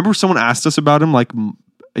 Remember, someone asked us about him like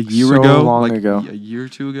a year So ago, long like ago. a year or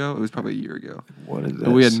two ago. It was probably a year ago. What is this?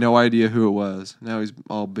 And we had no idea who it was. Now he's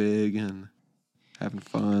all big and having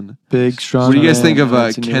fun. Big, strong. What do you guys man, think of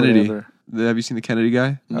fancy new Kennedy? whatever. Have you seen the Kennedy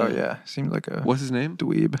guy? Oh, yeah. Seems like a What's his name?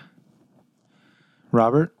 dweeb.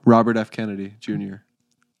 Robert? Robert F. Kennedy Jr.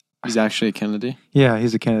 He's actually a Kennedy. Yeah,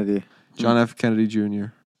 he's a Kennedy. John F. Kennedy Jr.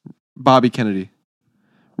 Bobby Kennedy.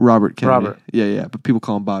 Robert Kennedy. Robert. Yeah, but people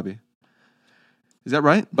call him Bobby. Is that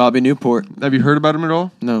right? Bobby Newport. Have you heard about him at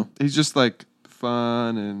all? No, He's just like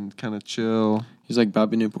fun and kind of chill. he's like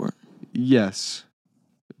Bobby Newport. Yes.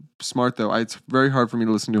 Smart though. It's very hard for me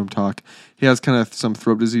to listen to him talk. He has kind of some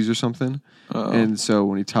throat disease or something. Uh-oh. And so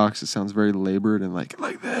when he talks, it sounds very labored and like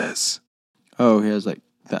this. Oh, he has like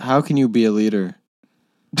that. How can you be a leader?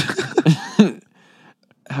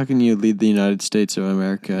 How can you lead the United States of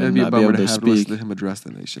America It'd and be a not be bummer able to to have to listen speak? to him address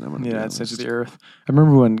the nation. I'm gonna be Yeah, it honest. says the earth. I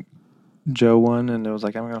remember when Joe won and it was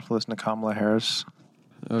like, I'm going to have to listen to Kamala Harris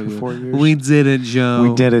Oh, for yeah. 4 years. We did it, Joe.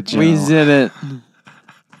 We did it, Joe. We did it.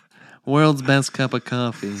 World's best cup of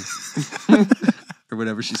coffee. Or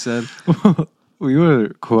whatever she said. We were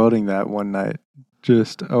quoting that one night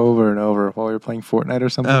just over and over while we were playing Fortnite or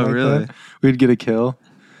something Oh, like really? that. We'd get a kill.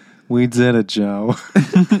 We did it, Joe.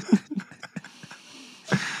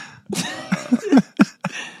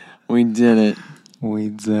 We did it. We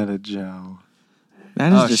did it, Joe.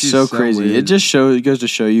 That is Oh, just she's so so crazy. weird. It goes to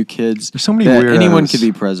show you kids There's so many that weirdos. anyone could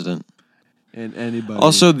be president. And anybody.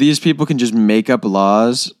 Also, these people can just make up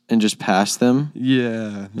laws and just pass them.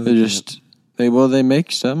 yeah. no, They they just they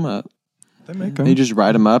make some up. They make They them. just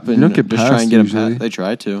write them up and don't get just try passed and get them usually. passed. They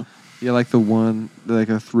try to. can't. Yeah, like the one, like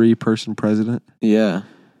a 3-person president. Yeah.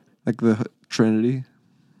 Like the Trinity.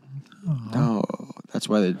 Oh, that's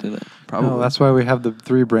why they did it. Probably. No, that's why we have the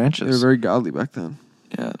 3 branches. They were very godly back then.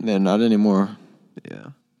 Yeah, they're not anymore. Yeah.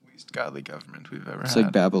 we least godly government we've ever It's had.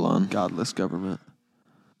 like Babylon. Godless government.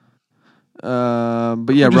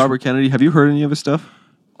 But yeah, Robert Kennedy. Have you heard any of his stuff?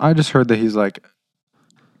 I just heard that he's like,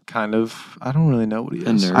 kind of. I don't really know what he A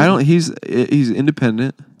is. nerd. I don't. He's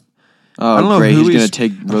independent. Oh, I don't know great. who He's going he's- to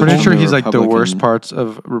take I'm votes pretty from sure he's like the Republican- worst parts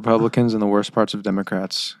of Republicans and the worst parts of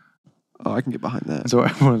Democrats. Oh, I can get behind that. So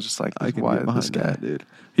everyone's just like, I can why get behind this guy? that, dude.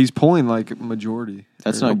 He's polling like majority.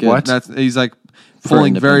 That's Or- not good. What? He's like For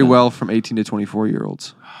polling very independent. well from 18 to 24 year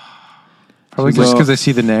olds. Probably So- just because they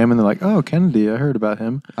see the name and they're like, oh, Kennedy, I heard about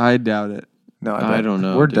him. I doubt it. No, I bet. don't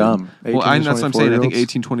know, We're dude. dumb. Well, 18 to that's what I'm saying. I think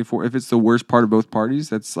 24-year-olds. 18, 24. If it's the worst part of both parties,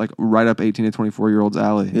 that's like right up 18 to 24 year olds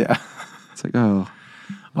alley. Yeah. It's like, oh,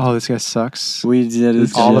 Oh, this guy sucks. We did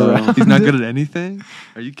it all all around. he's not good at anything.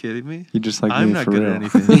 Are you kidding me? You just like I'm me not for good real. at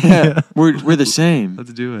anything. Yeah, we're the same.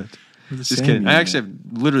 Let's do it. We're the Just same, kidding. I yeah. actually have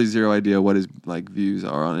literally zero idea what his like views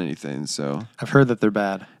are on anything. So I've heard that they're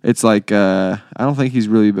bad. it's like I don't think he's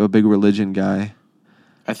really a big religion guy.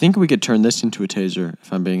 I think we could turn this into a taser,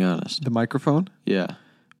 if I'm being honest. The microphone, Yeah.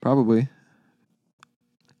 probably.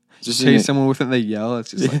 Just Chase someone with it, and they yell.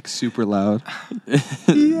 It's just like super loud.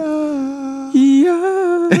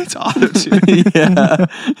 Yeah. It's auto tune. Yeah.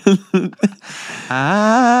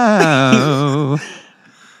 Ow.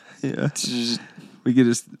 Yeah. Just- We could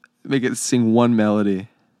just make it sing one melody.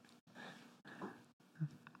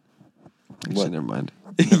 Actually, What? never mind.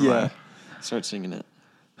 yeah. Start singing it.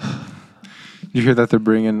 You hear that they're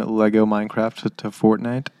bringing Lego Minecraft to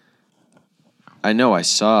Fortnite? I know. I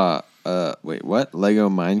saw. Wait, what? Lego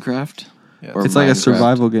Minecraft? Yeah. Or It's like a Minecraft?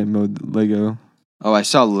 survival game mode, Lego, Oh, I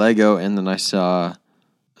saw Lego, and then I saw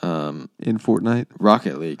in Fortnite.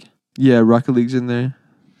 Rocket League. Yeah, Rocket League's in there.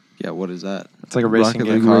 Yeah, what is that? It's like a racing Rocket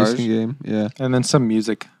game. League Cars. racing game. Yeah. And then some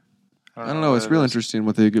music. I don't know. It's what real it is. interesting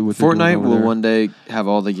what they get with they're doing Fortnite over will there. one day have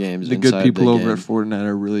all the games. The good inside people the over game. at Fortnite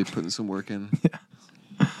are really putting some work in.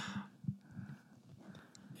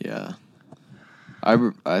 Yeah.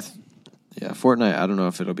 Yeah, Fortnite, I don't know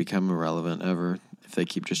if it'll become irrelevant ever if they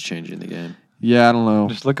keep just changing the game. Yeah, I don't know.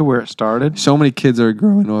 Just look at where it started. So many kids are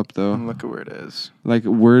growing up though. And look at where it is. Like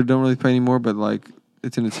Word don't really play anymore, but like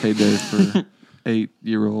it's in its heyday for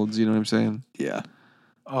 8-year-olds. You know what I'm saying? Yeah.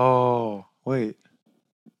 Oh, wait.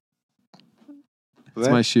 It's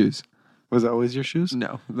my shoes. Was that always your shoes?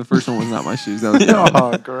 No, the first one was not my shoes. That was Gavin.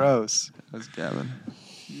 Oh, gross. That was Gavin.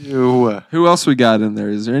 You. Who else we got in there?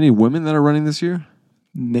 Is there any women that are running this year?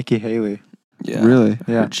 Nikki Haley. Yeah. Really?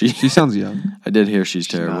 Yeah. She, She sounds young. I did hear she's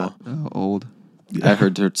terrible. Oh, old. I've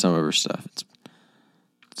heard some of her stuff.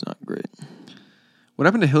 It's not great. What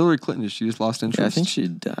happened to Hillary Clinton? She just lost interest. Yeah, I think she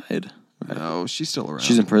died. No, she's still around.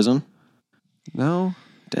 She's in prison? No.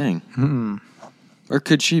 Dang. Mm-mm. Where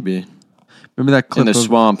could she be? Remember that clip In the of-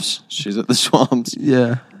 swamps. She's at the swamps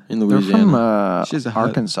Yeah. in They're Louisiana. from She has a hut.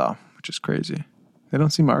 Arkansas, which is crazy. They don't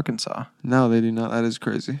seem Arkansas. No, they do not. That is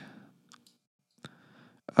crazy.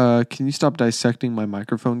 Can you stop dissecting my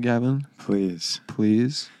microphone, Gavin? Please.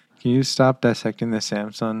 Please. Can you stop dissecting the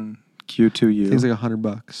Samsung Q2U? Things like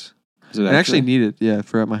 $100. Is it I actually need it. Yeah,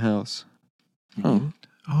 for at my house. Oh.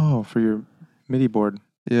 Oh, for your MIDI board.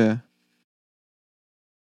 Yeah.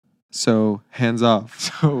 So hands off.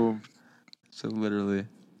 So So literally,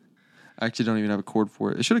 I actually don't even have a cord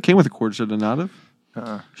for it. It should have came with a cord. Should it not have?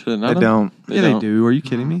 Should it I not have? don't. Yeah, they do. Are you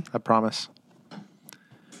kidding me? I promise.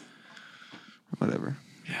 Whatever.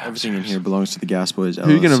 Everything in here belongs to the Gas Boys. Who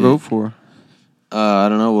are you gonna LLC. vote for? I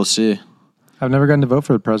don't know. We'll see. I've never gotten to vote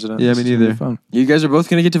for the president. Yeah, This me is gonna be neither. Fun. You guys are both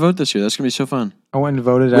going to get to vote this year. That's going to be so fun. I went and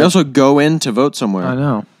voted. We at, also go in to vote somewhere. I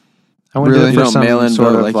know. I went Really? to You for don't some mail in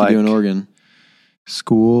sort vote of like like you do in Oregon.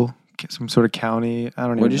 school, some sort of county. I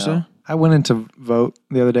don't even What'd you know. say? I went in to vote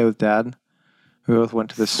the other day with Dad. We both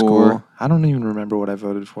went to this For- school. I don't even remember what I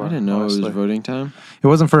voted for. I didn't know honestly. it was voting time. It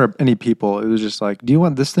wasn't for any people. It was just like, do you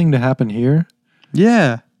want this thing to happen here?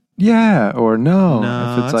 Yeah. Yeah or no.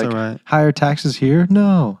 No, if it's that's like all right. higher taxes here,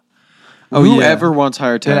 no. Oh, yeah. Whoever wants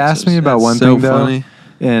higher taxes. It asked me about That's one so thing though, funny.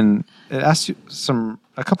 and it asked you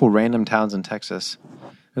a couple random towns in Texas.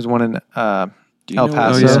 There's one in Do you El know what- Oh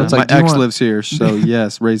Paso. yeah. It's like, my do you ex want- lives here, so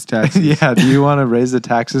yes, raise taxes. yeah. Do you want to raise the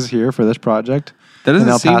taxes here for this project? That In doesn't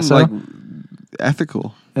El seem Paso? like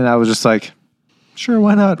ethical And I was just like, sure,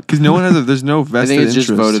 why not? because no one has. There's no I vested think it's just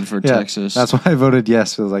interest. voted for Yeah, Texas. That's why I voted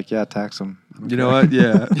yes. I was like, yeah, tax them. You know what?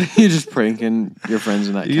 Yeah. You're just pranking your friends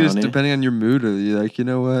in that You just county. depending on your mood, or you're like, you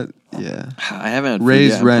know what? Yeah. I haven't had food Raise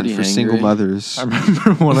yet. I'm rent pretty for hangry. single mothers. I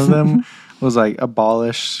remember one of them was like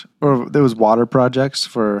abolish, or there was water projects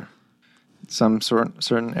for some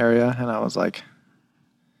certain area, and I was like,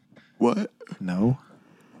 What? no.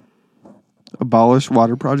 Abolish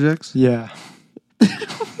water projects. Yeah.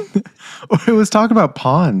 Or it was talking about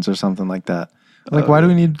ponds or something like that. Like, why do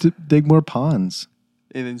we need to dig more ponds?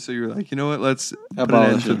 And then so you're like, you know what? Let's put an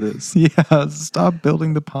Abolish end to it. this. Yeah, stop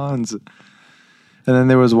building the ponds. And then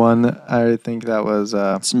there was one, I think that was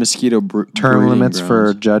It's mosquito term breeding limits for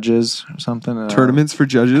grounds. judges or something. Tournaments for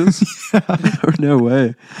judges? Or no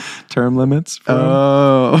way. Term limits. For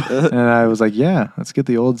Oh. them. And I was like, yeah, let's get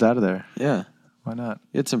the olds out of there. Yeah, Why not?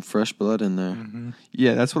 get some fresh blood in there.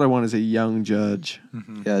 Yeah, that's what I want as a young judge.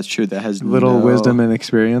 Yeah, it's true. That has Little no- wisdom and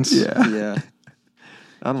experience. Yeah. Yeah,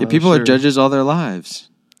 I don't yeah. know, People sure. are judges all their lives.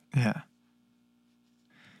 Yeah.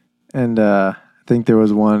 And I think there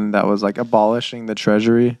was one that was like abolishing the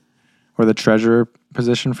treasury or the treasurer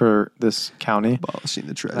position for this county. Abolishing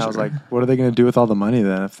the treasure. And I was like, what are they going to do with all the money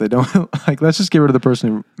then if they don't? Like, let's just get rid of the person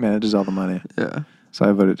who manages all the money. yeah. So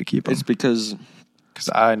I voted to keep them It's because because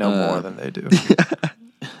I know more than they do.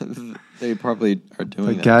 they probably are doing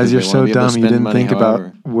Like, that guys, 'cause you're they so wanna be able to dumb. You spend didn't money think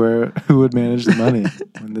however. about who would manage the money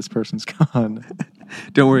when this person's gone.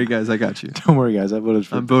 Don't worry, guys. I got you. Don't worry, guys. I voted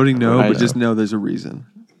for. I'm voting no, I but know. just know there's a reason.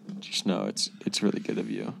 Just know it's really good of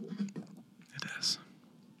you. It is.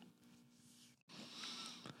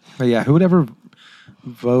 But yeah, who would ever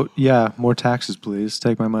vote? Yeah, more taxes, please.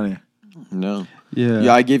 Take my money. No. Yeah.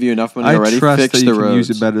 Yeah, I gave you enough money I already. trust Fix that the you can roads.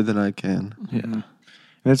 use it better than I can. Yeah. And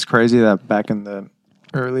it's crazy that back in the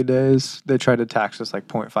early days, they tried to tax us like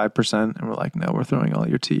 0.5%, and we're like, no, we're throwing all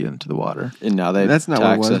your tea into the water. And now they That's not what it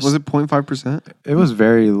tax was. us. Was it 0.5%? It was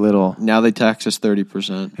very little. Now they tax us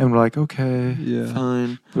 30%. And we're like, okay, Yeah.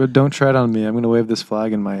 Fine. but don't tread on me. I'm going to wave this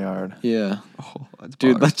flag in my yard. Yeah. Oh, that's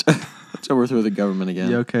Dude, bars. let's overthrow the government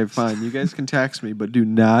again. Yeah, okay, fine. You guys can tax me, but do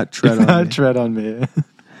not tread Do on not me. tread on me.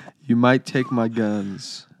 You might take my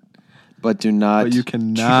guns, But do not. but you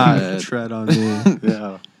cannot tread. tread on me.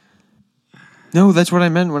 Yeah. No, that's what I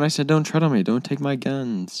meant when I said don't tread on me. Don't take my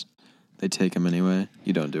guns. They take them anyway.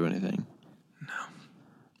 You don't do anything.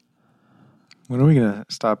 When are we going to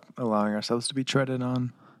stop allowing ourselves to be treaded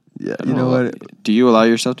on? Yeah, I you don't know what? Do you allow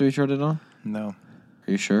yourself to be treaded on? No.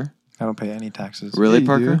 Are you sure? I don't pay any taxes. Really, you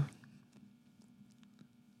Parker? do.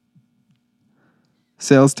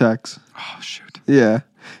 Sales tax. Oh, shoot. Yeah.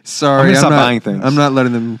 Sorry, I'm gonna stop not, buying things. I'm not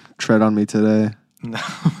letting them tread on me today. No.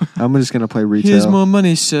 I'm just gonna play retail. Here's more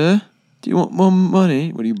money, sir. Do you want more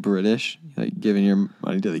money? What are you, British? Like giving your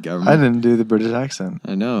money to the government? I didn't do the British accent.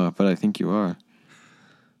 I know, but I think you are.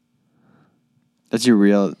 That's your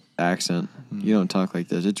real accent. You don't talk like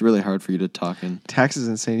this. It's really hard for you to talk in. Tax is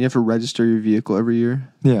insane. You have to register your vehicle every year.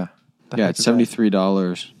 Yeah. The Yeah, heck it's is that?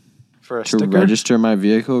 $73 For a to sticker? register my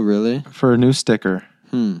vehicle. Really? For a new sticker.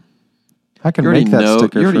 I can You already make that know.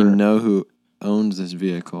 sticker You already for... know who owns this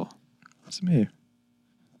vehicle. It's me.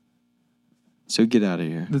 So get out of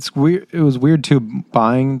here. It's weird. It was weird too.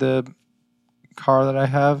 Buying the car that I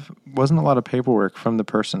have wasn't a lot of paperwork from the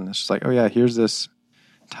person. It's just like, oh yeah, here's this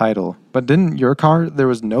title. But didn't your car? There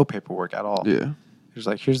was no paperwork at all. Yeah. It was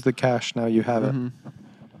like, here's the cash. Now you have it.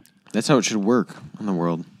 That's how it should work in the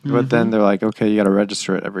world. But then they're like, okay, you got to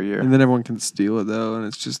register it every year. And then everyone can steal it though, and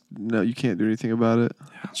it's just no, you can't do anything about it.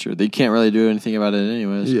 Sure, they can't really do anything about it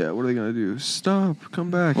anyways. Yeah, what are they gonna do? Stop, come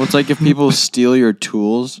back. Well, it's like if people steal your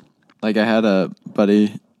tools. Like I had a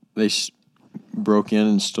buddy, they broke in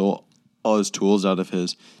and stole all his tools out of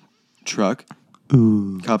his truck.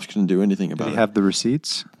 Ooh. Cops couldn't do anything Did about he it. have the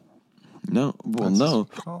receipts? No, well, That's no,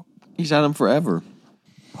 his fault. he's had them forever.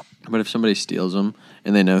 But if somebody steals them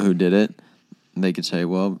and they know who did it, they could say,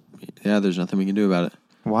 "Well, yeah, there's nothing we can do about it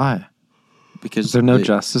Why? because Is there no they-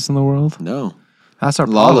 justice in the world? No That's our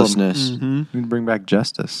problem. lawlessness." Mm-hmm. We need to bring back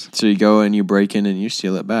justice. So you go and you break in and you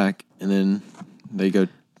steal it back, and then they go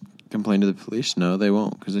complain to the police. No, they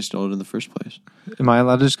won't because they stole it in the first place. Am I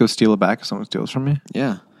allowed to just go steal it back if someone steals from me?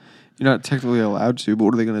 Yeah. You're not technically allowed to, but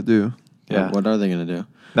what are they gonna do? Yeah. What are they going to do?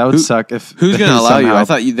 That would Who- suck if. Who's they going to allow you? somehow- I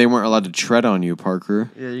thought they weren't allowed to tread on you, Parker.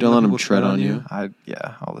 Yeah, you Don't let let them people tread on you.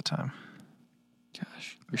 Yeah, all the time.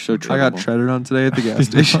 Gosh, you're so I treadable. got treaded on today at the gas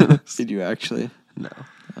station. Did you actually? No,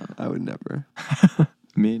 I would never.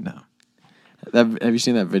 Me, no. Have you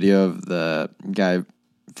seen that video of the guy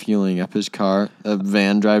fueling up his car? A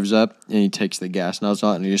van drives up and he takes the gas nozzle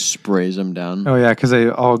out and he just sprays them down. Oh yeah, because they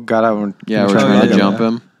all got out. And Yeah, were we're trying to yeah. jump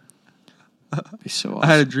him. Be so awesome. I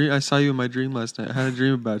had a dream. I saw you in my dream last night. I had a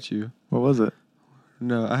dream about you. What was it?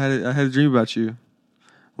 No, I had a dream about you.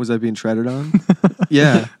 Was I being treaded on?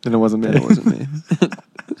 Yeah. Then it wasn't me. Then it wasn't me.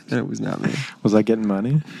 Then it was not me. Was I getting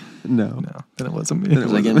money? No. No. Then it wasn't me. Then it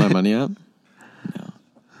Was I getting my money up? No.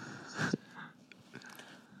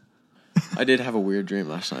 I did have a weird dream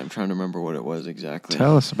last night. I'm trying to remember what it was exactly.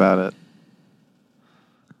 Tell us about it.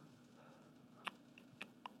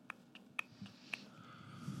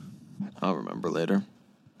 I'll remember later.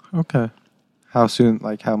 Okay. How soon?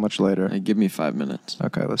 Like how much later? Like, give me 5 minutes.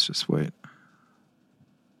 Okay, let's just wait.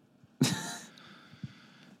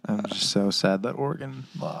 I'm just so sad that Oregon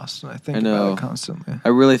lost, and I think I know. about it constantly. I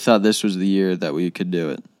really thought this was the year that we could do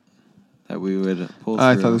it. That we would pull through.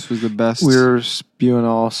 I thought this was the best. We were spewing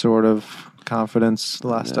all sort of confidence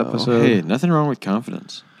last No. episode. Hey, nothing wrong with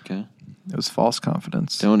confidence. Okay. It was false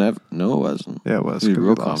confidence. Don't ever. No, it wasn't. Yeah, it was. It was 'cause we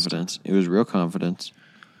real lost. confidence. It was real confidence,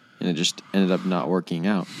 and it just ended up not working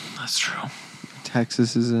out. That's true.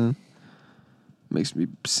 Texas is in. Makes me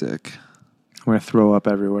sick. I'm gonna throw up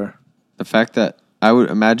everywhere. The fact that I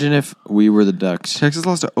would imagine if we were the Ducks. Texas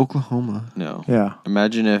lost to Oklahoma. No. Yeah.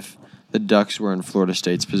 Imagine if the Ducks were in Florida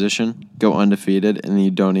State's position, go undefeated, and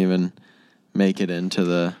you don't even make it into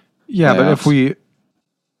the Yeah, but if playoffs. we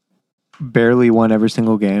barely won every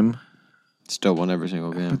single game, Still won every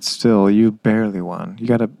single game. but still, you barely won. You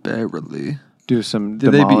got to Barely. do some.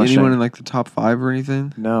 Did they beat demolishing. anyone in like the top 5 or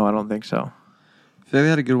anything? No, I don't think so. I feel like they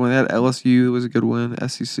had a good one. They had LSU was a good win.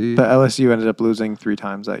 SEC. But LSU ended up losing 3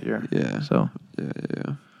 times that year. Yeah. So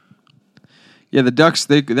Yeah. Yeah, the Ducks,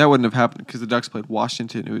 that wouldn't have happened because the Ducks played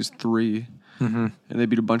Washington. It was 3. And they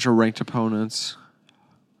beat a bunch of ranked opponents.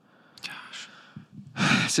 Gosh.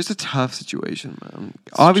 It's just a tough situation, man.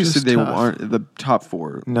 Obviously, just they tough. aren't the top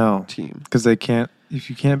 4 no, team. because they can't. If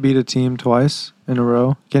you can't beat a team twice in a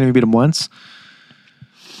row, can't even beat them once.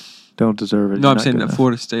 Don't deserve it. No, You're I'm not saying good that enough.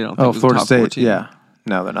 Florida State, I don't think Oh, was a Florida top 4 State. team. Yeah,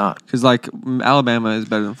 no, they're not. Because, like, Alabama is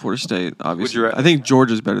better than Florida State, obviously. you ra- I think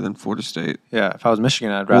Georgia's better than Florida State. Yeah, if I was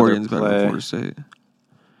Michigan, I'd rather Oregon's better than play. Florida State.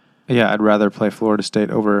 Yeah, I'd rather play Florida State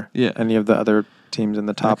over Yeah. any of the other teams in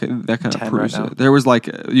the top. That kind of 10 proves right now. it. There was like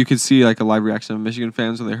you could see like a live reaction of Michigan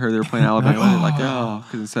fans when they heard they were playing Alabama. They're like, oh,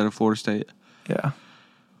 because instead of Florida State. Yeah.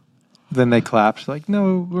 Then they clapped like,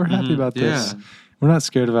 "No, we're happy about this. Yeah. We're not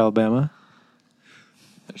scared of Alabama."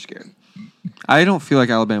 They're scared. I don't feel like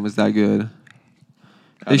Alabama's that good. I They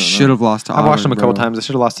don't know. should have lost to I watched them a Auburn, couple bro. times. They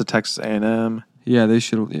should have lost to Texas A&M. Yeah, they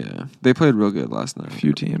should have. Yeah, they played real good last night. A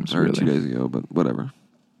few teams, or really. 2 days ago, but whatever.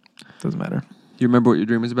 Doesn't matter. You remember what your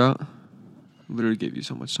dream was about? Literally gave you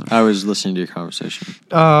so much time. I was listening to your conversation.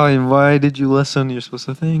 Oh, and why did you listen? You're supposed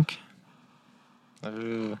to think.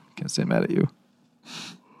 Can't stay mad at you.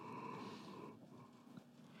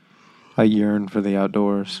 I yearn for the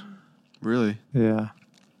outdoors. Really? Yeah.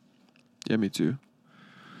 Yeah, me too.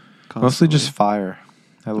 Mostly just Constantly. fire.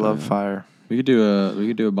 I love Yeah. fire. We could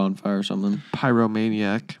do a bonfire or something.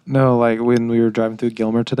 Pyromaniac. No, like when we were driving through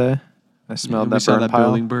Gilmer today, I smelled we that saw burn that pile.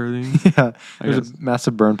 building burning. Yeah, I there's guess. a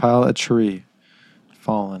massive burn pile, a tree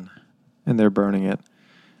fallen, and they're burning it.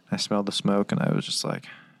 I smelled the smoke, and I was just like,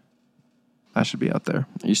 I should be out there.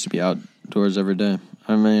 I used to be outdoors every day.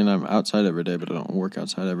 I mean, I'm outside every day, but I don't work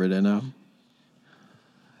outside every day now.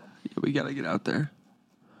 Yeah, we gotta get out there.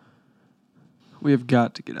 We have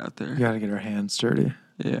got to get out there. We got to get our hands dirty.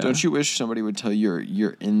 Yeah. Don't you wish somebody would tell you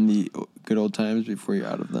you're in the good old times before you're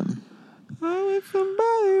out of them? I wish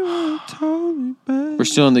somebody would've told me back. We're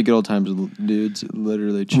still in the good old times, dudes.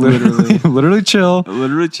 Literally. Literally chill.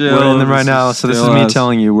 Literally chill. We're in them right now, so this is still me us.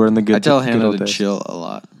 telling you we're in the good. I tell good Hannah old to days. chill a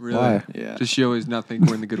lot. Really? Why? Yeah. Does she always not think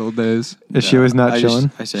we're in the good old days? Is she always not I chilling?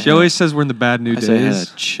 I say She always says we're in the bad new I say Hannah,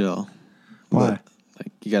 days. chill. Why?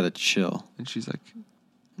 Like, you gotta chill. And she's like,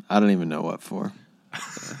 I don't even know what for.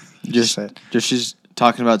 Just say it. Just she's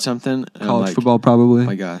talking about something. And I'm college like, football probably. Oh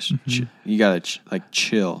my gosh, you gotta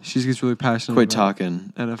chill. She gets really passionate. Quit about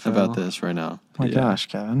talking NFL. about this right now. Oh my Yeah. gosh,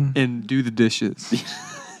 Kevin. And do the dishes.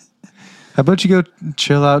 How about you go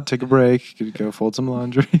chill out, take a break, you could go fold some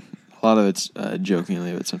laundry? A lot of it's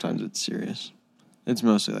jokingly, but sometimes it's serious. It's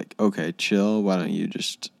mostly like, okay, chill. Why don't you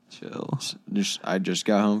just Chill. I just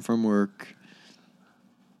got home from work.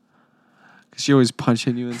 Cause she always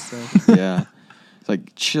punching you and stuff. Yeah. It's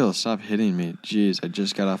like, chill, stop hitting me. Jeez, I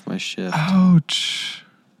just got off my shift. Ouch.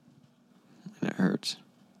 And it hurts.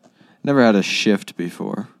 Never had a shift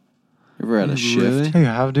before. Ever had a Really? shift? Hey, you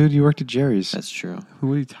have, dude? You worked at Jerry's. That's true.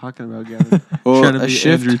 What are you talking about, Gavin? Well, Trying to a be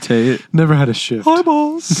shift. Andrew Tate. Never had a shift. Hi,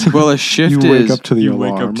 boss. Well, a shift You wake is up to the You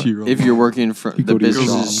alarm. wake up to your if you're working for You the go to your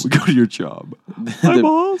business. We go to your job. Hi, the,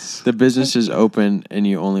 boss. the business is open and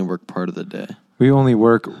you only work part of the day. We only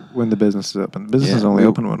work when the business is open. The business Yeah, is only we-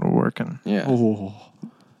 open when we're working. Yeah. Oh.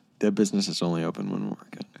 The business is only open when we're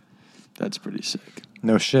working. That's pretty sick.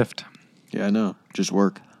 No shift. Yeah, I know. Just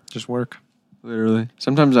work. Just work. Literally.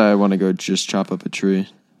 Sometimes I want to go just chop up a tree.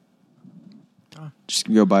 Oh.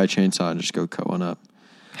 Just go buy a chainsaw and just go cut one up.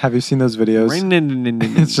 Have you seen those videos?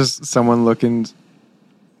 It's just someone looking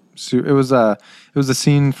It was a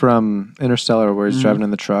scene from Interstellar where he's driving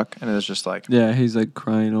in the truck, and it was just like Yeah, he's like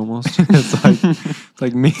crying almost. it's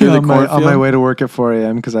like me Through the on my cornfield? way to work at 4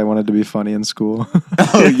 a.m. because I wanted to be funny in school.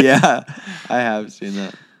 Oh yeah, I have seen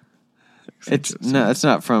that. It's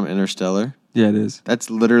not from Interstellar. Yeah, it is. That's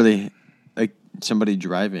literally like somebody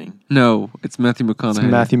driving. No, it's Matthew McConaughey.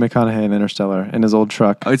 It's Matthew McConaughey in Interstellar in his old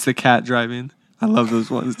truck. Oh, it's the cat driving. I love those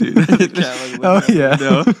ones, dude. Oh yeah,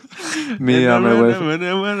 No. me on my way.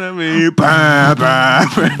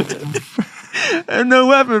 And no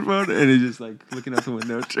weapon for it. And he's just like looking out the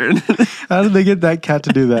window, turn. How did they get that cat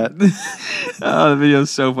to do that? Oh, the video's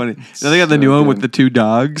so funny. Now they got the new one with the two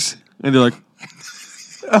dogs, and they're like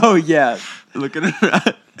Oh yeah, looking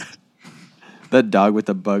around. that dog with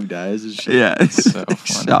the bug eyes is shit. Yeah, So funny.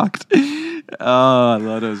 shocked. Oh, I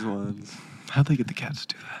love those ones. How'd they get the cat to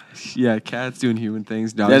do that? Yeah, cats doing human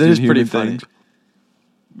things. Dogs That doing is pretty human funny. things.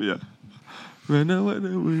 Yeah.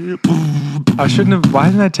 I shouldn't have. Why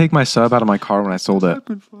didn't I take my sub out of my car when I sold it?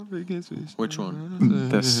 Which one?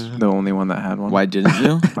 The only one that had one. Why didn't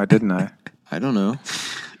you? Why didn't I? I don't know.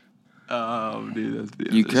 Oh, dude, those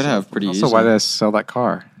videos You are could so have pretty Also, easy. why did I sell that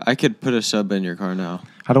car? I could put a sub in your car now.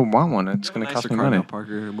 I don't want one. It's going to Nicer cost me car money. now,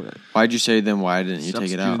 Parker. Why'd you say then? Why didn't you Stop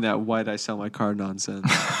take it spewing out? that why'd I sell my car nonsense.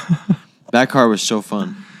 That car was so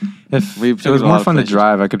fun. If We it took was it a lot more of fun to places.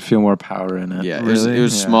 drive, I could feel more power in it. Yeah, Really? it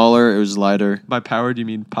was Yeah. smaller. It was lighter. By power, do you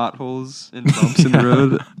mean potholes and bumps in the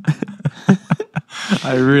road?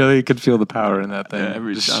 I really could feel the power in that thing. Yeah,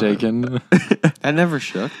 every just time. shaking. I never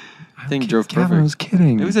shook. Thing drove Gavin, I perfect. was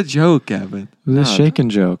kidding. It was a joke, Gavin. It was a No, shaking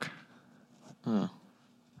joke. Oh,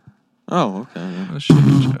 okay. It was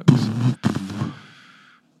shaking jokes.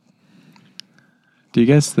 Do you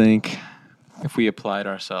guys think if we applied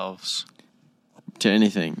ourselves To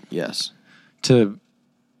anything, yes. to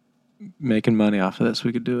making money off of this,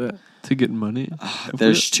 we could do it? To get money.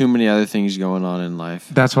 There's too many other things going on in life.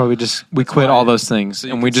 That's why we quit why- all those things so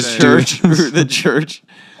you and we could just say- do Church, the church.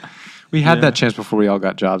 We had Yeah. that chance before we all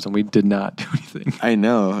got jobs and we did not do anything. I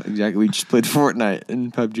know exactly. We just played Fortnite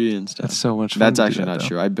and PUBG and stuff. That's so much fun. That's to do actually that, not though.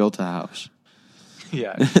 true. I built a house.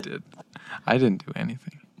 Yeah, I did. I didn't do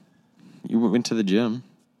anything. You went to the gym.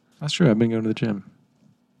 That's true. I've been going to the gym.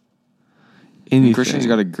 Anything. Christian's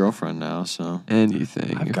got a girlfriend now, so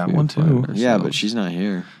anything. I've if got we one applied too. yeah, but ourselves. she's not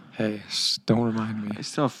here. Hey, don't remind me. I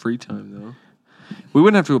still have free time though. We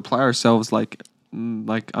wouldn't have to apply ourselves like I'm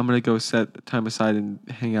gonna go set time aside and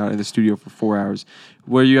hang out in the studio for 4 hours.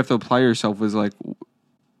 Where you have to apply yourself was like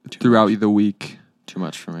throughout the week. Too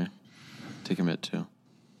much for me to commit to.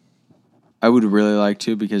 I would really like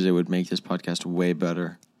to because it would make this podcast way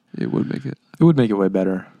better. It would make it. It would make it way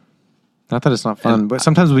better. Not that it's not fun, And but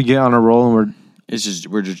sometimes we get on a roll and we're It's just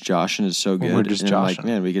we're just joshing. It's so good. We're just and I'm like, joshing.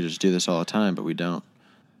 man, we could just do this all the time, but we don't.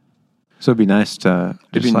 so it'd be nice to.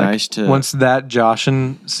 It'd just be nice to- once that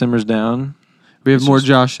joshing simmers down. We have It's more just-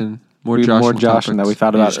 joshing. More we have joshing. more joshing that we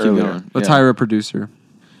thought You about just keep earlier. going. Let's Yeah. hire a producer.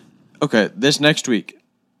 Okay, this next week,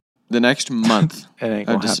 the next month, It ain't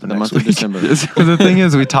of gonna happen the next month of week. December. But the thing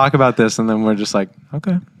is, we talk about this and then we're just like,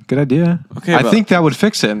 okay, good idea. Okay, I but think that would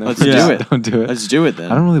fix it. And then let's we do just it. Don't do it. Let's do it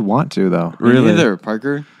then. I don't really want to though. Me Really? neither,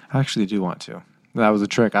 Parker. I actually do want to. That was a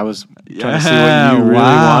trick. I was trying to see Yeah, what you really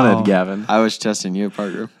wow. wanted, Gavin. I was testing you,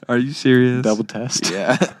 Parker. Are you serious? Double test.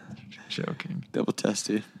 Yeah, Joking. double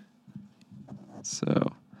testy.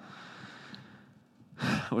 So,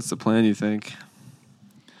 what's the plan? You think?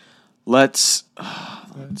 Let's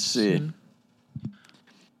see.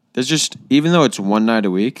 There's just even though it's one night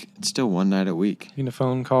a week, it's still one night a week. Getting a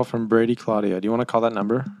phone call from Brady Claudia. Do you want to call that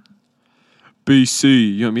number?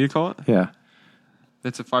 BC. You want me to call it? Yeah.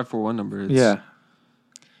 It's a 541 number. It's Yeah.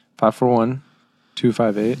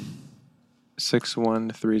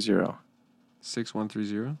 541-258-6130.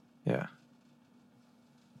 6130. Yeah.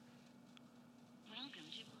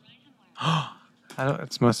 I don't.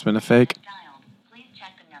 It must have been a fake. Dialed. Please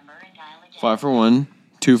check the number and dial again.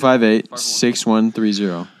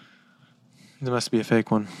 541-258-6130. It must be a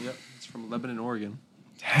fake one. Yep. It's from Lebanon, Oregon.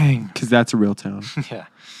 Dang. Because that's a real town. Yeah.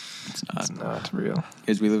 It's not real.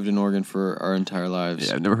 Because we lived in Oregon for our entire lives.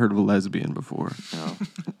 Yeah, I've never heard of a lesbian before. No.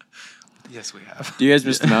 Yes, we have. Do you guys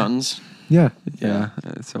miss the mountains? Yeah. Yeah,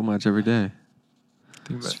 so much every day.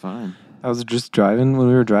 It's fine. I was just driving when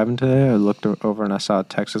we were driving today. I looked over and I saw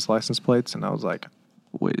Texas license plates, and I was like,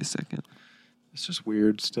 Wait a second. "It's just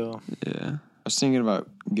weird." Still Yeah. I was thinking about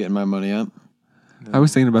getting my money up. I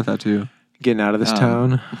was thinking about that too. getting out of this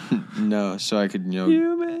town. No, so I could,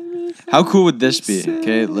 how cool would this be?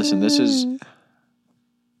 Okay, listen, this is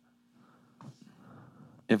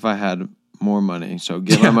if I had more money. So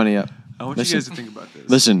get my money up. I want Listen. you guys to think about this.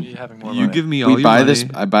 Listen, Me having more You money. give me all we your buy money. this.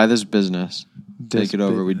 I buy this business. take it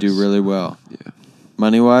over. We do business. really well. Yeah.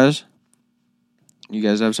 Money wise, you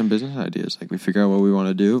guys have some business ideas. Like we figure out what we want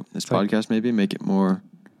to do. This like- podcast maybe make it more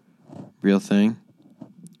real thing,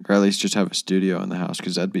 or at least just have a studio in the house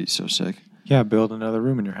because that'd be so sick. Yeah, build another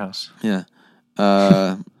room in your house. Yeah.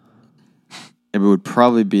 It would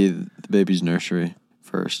probably be the baby's nursery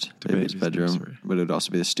first, The baby's baby's bedroom, nursery. but it would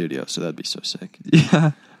also be the studio, so that'd be so sick.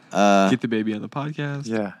 Yeah. Uh, Get the baby on the podcast.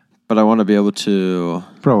 Yeah. but I want to be able to.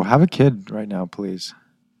 Bro, have a kid right now, please.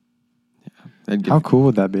 That'd How cool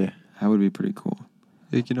would that be? That would be pretty cool.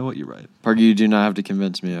 Like, you know what? You're right. Parker, you do not have to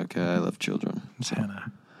convince me. Okay, I love children.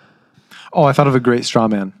 Santa. Oh, I thought of a great straw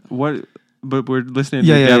man. What? But we're listening.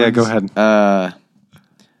 Yeah, to yeah, yeah. Gavin's- Go ahead.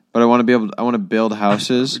 But I want to be able. I want to build That's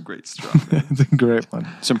houses, a great straw. It's a great one.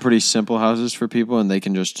 some pretty simple houses for people, and they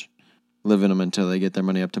can just live in them until they get their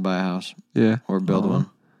money up to buy a house Yeah. or build Aw. one.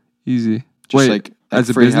 Easy. Just Wait, like as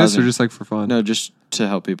a free business housing. or just like for fun? No, just to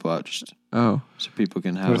help people out, just Oh. so people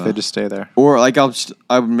can have. What if they just stay there? Or like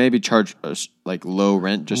I would maybe charge us like low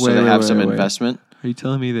rent just so Wait, they wait, have wait, some wait. investment. Are you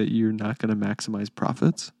telling me that you're not going to maximize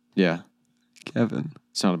profits? Yeah, Kevin.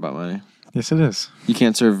 it's not about money. Yes, it is. You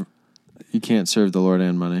can't serve the Lord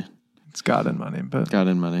and money, It's God and money, but God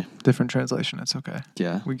and money. different translation. It's okay.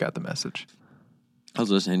 Yeah. We got the message. I was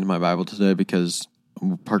listening to my Bible today because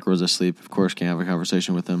Parker was asleep. Of course, can't have a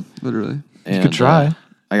conversation with him. Literally. And, You could try.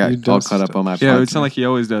 I You got all don't caught up stop. on my Yeah, podcast. it sounds like he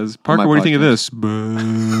always does. Parker, my what do you think of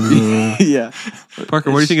podcast. this? yeah, Parker,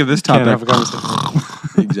 what do you think of this Can't topic? have a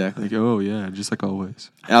conversation. exactly. Like, oh, yeah, just like always.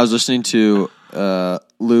 And I was listening to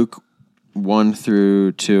Luke 1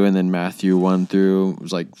 through 2 and then Matthew 1 through, it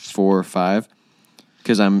was like 4 or 5.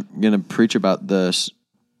 Because I'm going to preach about this,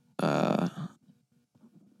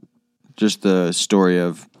 just the story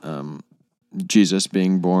of Jesus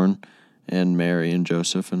being born and Mary and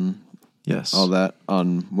Joseph and Yes. all that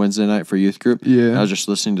on Wednesday night for youth group. Yeah. I was just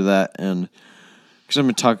listening to that, and because I've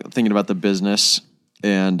been thinking about the business,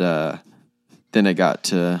 and then it got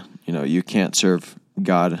to, you can't serve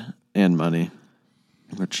God and money,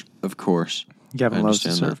 which of course, Gavin I loves to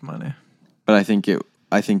understand serve money. but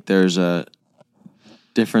I think there's a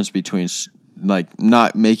difference between like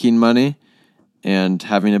not making money and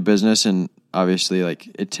having a business, and obviously like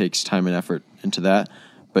it takes time and effort into that,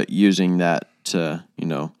 but using that to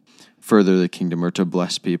further the kingdom or to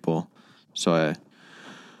bless people. So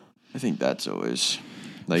I think that's always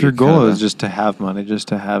like If your goal kinda- is just to have money, just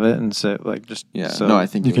to have it, and say like just Yeah, so no, I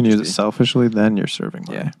think you it can would use just it be- selfishly. Then you're serving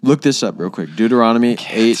money. yeah. Look this up real quick. Deuteronomy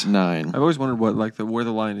 8:9. I've always wondered what like where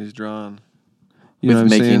the line is drawn. You With know what I'm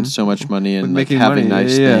making saying? so much money and With like making having money,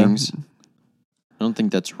 nice yeah. things. I don't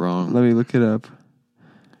think that's wrong. Let me look it up.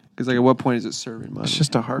 Because like, at what point is it serving money? It's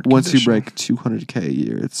just a hard. Once you condition. break 200K a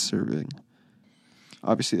year, it's serving.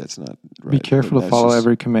 Obviously, that's not right. Be careful but to that's follow just-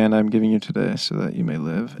 every command I'm giving you today, so that you may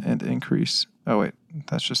live and increase. Oh wait,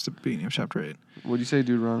 that's just the beginning of chapter 8. What do you say,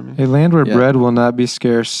 Deuteronomy? A land where Yeah. bread will not be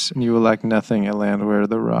scarce, and you will lack nothing. A land where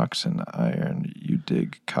the rocks and iron you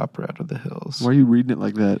dig copper out of the hills. Why are you reading it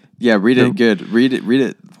like that? Yeah, read No. it good. Read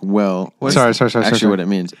it well. Sorry. Actually, what it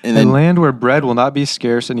means. And A then land where bread will not be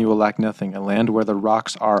scarce, and you will lack nothing. A land where the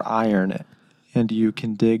rocks are iron, and you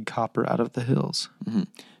can dig copper out of the hills.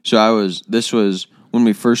 so this was when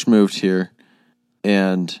we first moved here,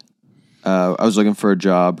 and I was looking for a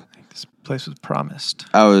job. This place was promised.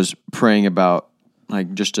 I was praying about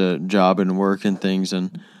like just a job and work and things,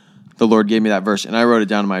 and the Lord gave me that verse, and I wrote it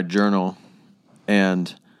down in my journal.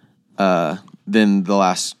 And then the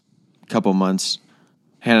last couple months,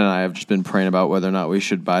 Hannah and I have just been praying about whether or not we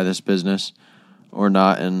should buy this business or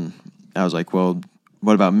not. And I was like, well,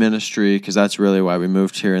 what about ministry? Because that's really why we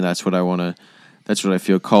moved here, and that's what I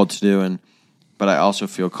feel called to do. But I also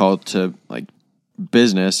feel called to like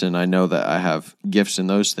business, and I know that I have gifts in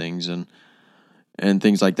those things and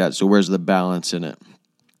things like that. So where's the balance in it?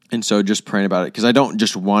 And so just praying about it, because I don't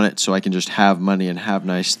just want it so I can just have money and have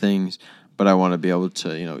nice things, but I want to be able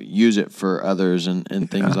to, use it for others and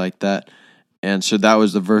things like that. And so that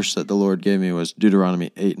was the verse that the Lord gave me, was Deuteronomy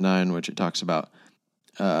 8:9, which it talks about.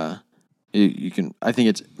 You can, I think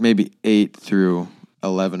it's maybe 8 through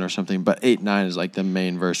 11 or something, but 8:9 is like the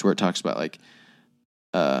main verse where it talks about like,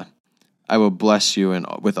 I will bless you, and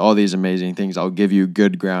with all these amazing things, I'll give you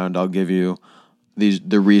good ground. I'll give you the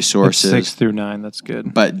It's resources. 6 through 9. That's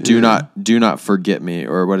good. But do not forget me.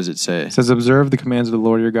 Or what does it say? It says, observe the commands of the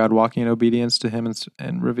Lord your God, walking in obedience to him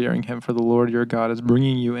and revering him, for the Lord your God is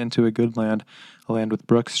bringing you into a good land, a land with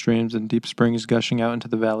brooks, streams, and deep springs gushing out into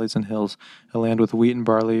the valleys and hills, a land with wheat and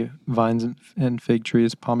barley, vines and fig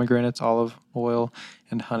trees, pomegranates, olive oil,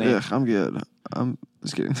 and honey. Ugh, I'm good. I'm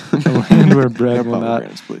just kidding. A land where bread No will not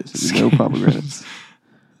pomegranates, please. No pomegranates.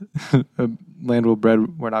 A land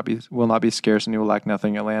will not be scarce, and you will lack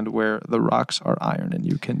nothing. A land where the rocks are iron, and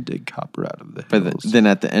you can dig copper out of the But hills. then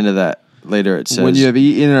at the end of that, later it says, when you have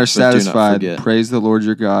eaten and are "But do not satisfied, forget." praise the Lord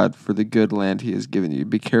your God for the good land he has given you.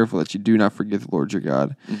 Be careful that you do not forget the Lord your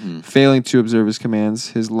God, failing to observe his commands,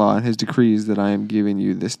 his law, and his decrees that I am giving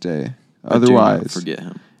you this day. But do not Otherwise, forget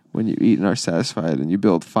him. when you eat and are satisfied, and you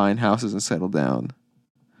build fine houses and settle down,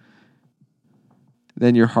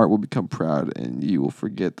 then your heart will become proud, and you will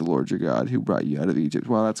forget the Lord your God who brought you out of Egypt.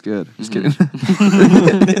 Wow, that's good. Just kidding. Out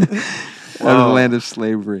of the land of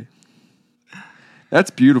slavery. That's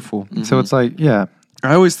beautiful. So it's like, yeah.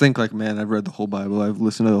 I always think like, man, I've read the whole Bible. I've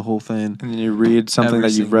listened to the whole thing. And then you read something Every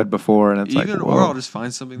that you've single- read before, and it's Even, like, or whoa. I'll just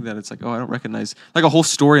find something that it's like, oh, I don't recognize. Like a whole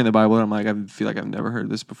story in the Bible, and I'm like, I feel like I've never heard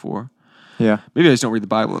this before. Yeah. Maybe I just don't read the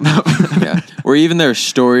Bible enough. Yeah. Or even there's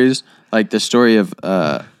stories, like the story of,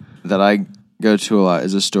 that I go to a lot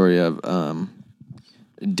is a story of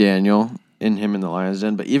Daniel and him in the lion's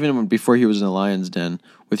den. But even before he was in the lion's den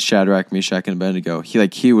with Shadrach, Meshach, and Abednego,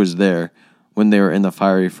 he was there when they were in the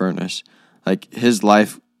fiery furnace. Like his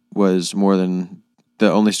life was more than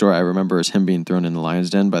the only story I remember is him being thrown in the lion's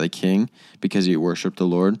den by the king because he worshipped the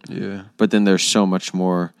Lord. Yeah. But then there's so much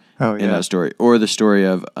more Oh, in yeah. that story. Or the story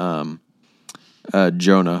of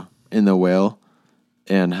Jonah in the whale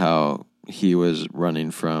and how he was running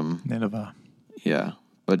from, Nineveh. yeah.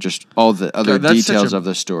 But just all the other God, that's such details a of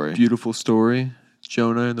the story. Beautiful story.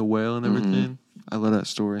 Jonah and the whale and everything. I love that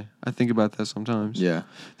story. I think about that sometimes. Yeah.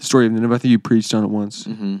 The story of Nineveh. I think you preached on it once.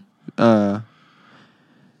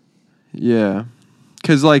 Yeah.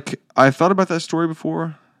 Because, like, I've thought about that story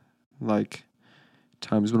before. Like,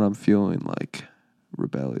 times when I'm feeling, like,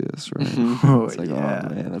 rebellious, right? Oh, It's like, yeah.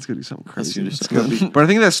 oh, man, that's going to do something That's crazy. gonna do something. But I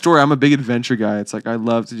think that story, I'm a big adventure guy. It's like, I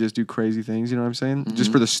love to just do crazy things, you know what I'm saying?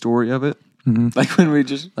 Just for the story of it. Like when we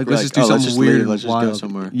just Like, we're let's just do something leave, weird and let's just wild. go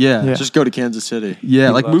somewhere. Yeah. Yeah. Just go to Kansas City. Yeah,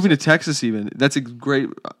 He like loves moving to Texas even. That's a great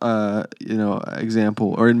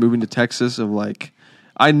example. Or in moving to Texas of like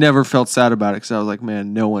I never felt sad about it because I was like,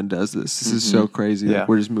 man, no one does this. This is so crazy. Yeah. Like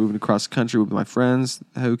we're just moving across the country with my friends.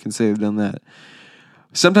 Who can say they've done that?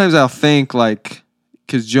 Sometimes I'll think like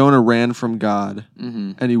because Jonah ran from God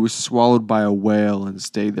and he was swallowed by a whale and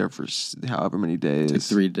stayed there for however many days. Like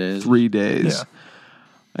 3 days. 3 days. Yeah.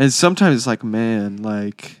 And sometimes it's like, man,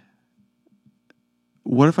 like,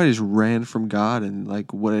 what if I just ran from God and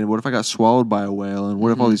like, what if I got swallowed by a whale and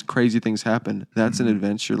what if all these crazy things happen? That's an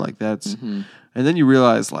adventure. Like that's, and then you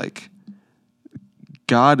realize like,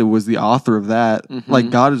 God was the author of that. Like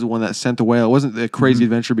God is the one that sent the whale. It wasn't a crazy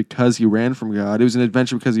adventure because he ran from God. It was an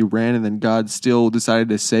adventure because he ran and then God still decided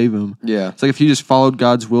to save him. Yeah. It's like if he just followed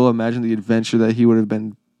God's will, imagine the adventure that he would have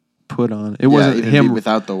been put on. It wasn't even him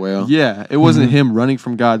without the whale. Yeah, it wasn't him running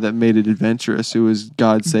from God that made it adventurous. It was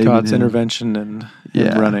God saving God's him. intervention and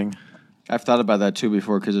Yeah. running. I've thought about that too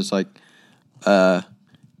before because it's like,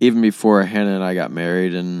 even before Hannah and I got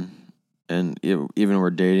married and even we're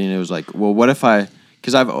dating, it was like, well, what if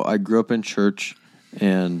because I grew up in church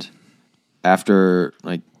and after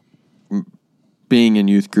like being in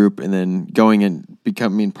youth group and then going and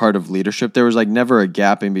becoming part of leadership, there was like never a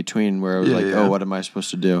gap in between where I was oh, what am I supposed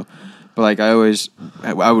to do? But like I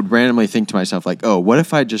would randomly think to myself like, oh, what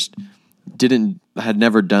if I just had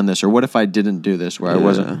never done this, or what if I didn't do this where I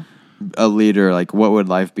wasn't a leader? Like what would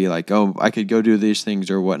life be like? Oh, I could go do these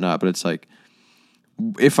things or whatnot. But it's like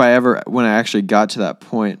when I actually got to that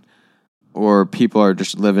point, or people are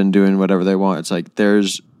just living, doing whatever they want, it's like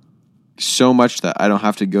there's so much that I don't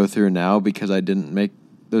have to go through now because I didn't make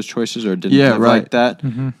those choices or didn't live like that.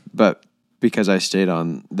 But because I stayed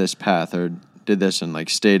on this path or did this and like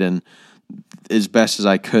stayed in as best as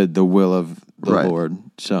I could the will of the Lord.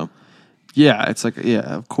 So yeah, it's like, yeah,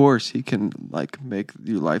 of course he can like make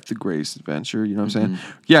your life the greatest adventure. You know what I'm saying?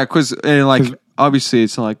 Yeah, because like obviously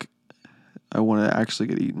it's not like I want to actually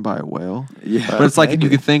get eaten by a whale. yeah, But it's like you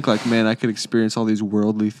could think like, man, I could experience all these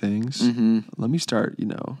worldly things. Let me start, yeah,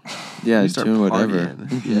 let me start doing whatever.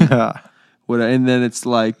 partying. Yeah. Yeah. And then it's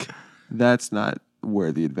like that's not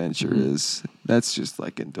where the adventure is. That's just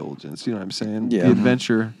like indulgence. You know what I'm saying? Yeah. The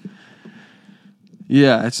adventure.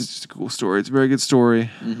 Yeah, it's just a cool story. It's a very good story.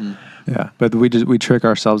 Yeah. But we trick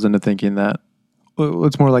ourselves into thinking that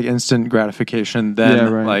it's more like instant gratification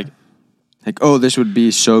than like Like, oh, this would be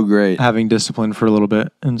so great. having discipline for a little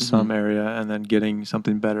bit in some area and then getting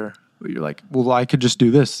something better. You're like, well, I could just do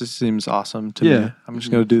this. This seems awesome to me. I'm just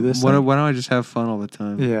going to do this. Why thing. don't I just have fun all the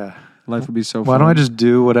time? Yeah. Life would be so Why fun. don't I just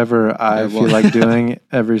do whatever I Yeah, feel well- like doing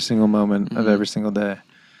every single moment of every single day?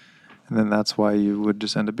 And then that's why you would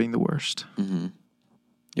just end up being the worst.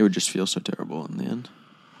 It would just feel so terrible in the end.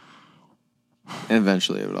 And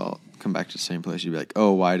eventually it would all come back to the same place. You'd be like,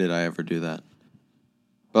 oh, why did I ever do that?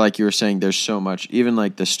 But like you were saying, there's so much. Even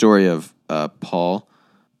like the story of Paul,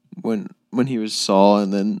 when he was Saul,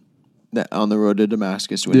 and then on the road to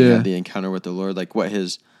Damascus when he had the encounter with the Lord, like what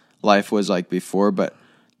his life was like before, but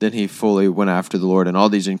then he fully went after the Lord, and all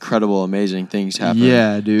these incredible, amazing things happened.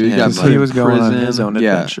 Yeah, dude. He got He was going on prison. his own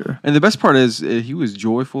Yeah. adventure. And the best part is he was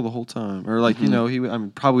joyful the whole time, or like Mm-hmm. I'm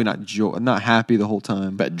probably not happy the whole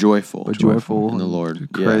time, But joyful. but joyful in the and Lord.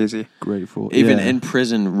 Yeah. Crazy. grateful. Even Yeah. in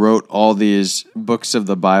prison, wrote all these books of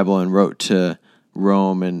the Bible and wrote to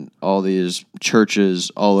Rome and all these churches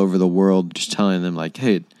all over the world, just telling them like,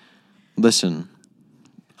 hey, listen,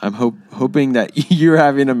 I'm hoping that you're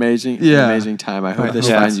having an amazing time. I hope this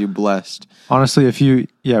Yeah. finds you blessed. Honestly, if you,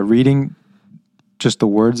 reading just the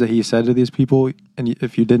words that he said to these people, and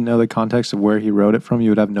if you didn't know the context of where he wrote it from, you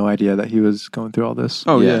would have no idea that he was going through all this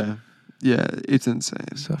Oh Yeah. yeah, it's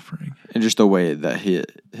insane. suffering. And just the way that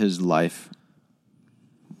his life,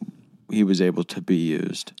 he was able to be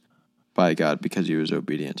used by God because he was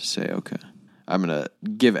obedient to say, okay, I'm going to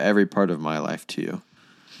give every part of my life to you.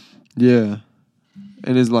 Yeah,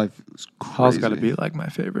 and his life was crazy. Paul's got to be like my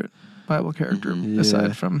favorite Bible character, Mhm. Yeah.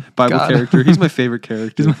 aside from Bible God. character. He's my favorite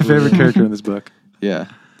character. He's my favorite character in this book. Yeah.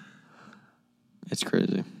 It's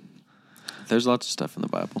crazy. There's lots of stuff in the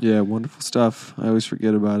Bible. Yeah, wonderful stuff. I always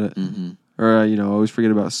forget about it, Mm-hmm. or I always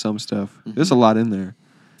forget about some stuff. There's a lot in there.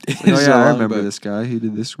 Like, oh It's yeah, a I long remember book. this guy. He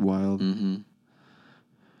did this wild, Mm-hmm.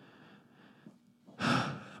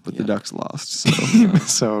 but Yeah. the Ducks lost. So,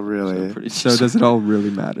 So really, Pretty so does it all really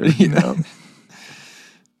matter?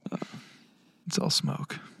 it's all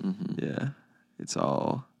smoke. Mm-hmm. Yeah, it's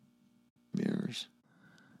all. Mirrors.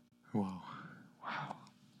 Whoa.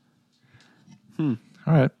 Hmm.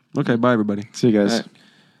 All right. Okay, bye everybody. See you guys. All right.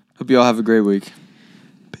 Hope you all have a great week.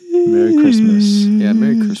 Merry Christmas. Yeah,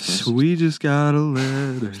 Merry Christmas. We just got a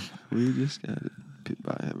letter. We just got it.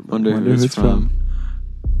 Bye everybody. Wonder Wonder who who it's it's from.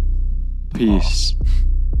 Peace.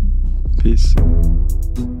 Peace.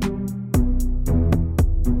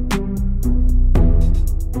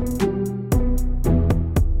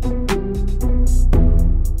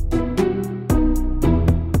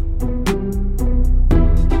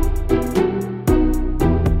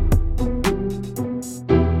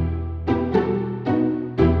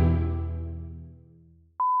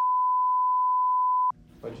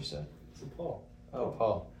 What'd you say? It's Paul. Oh,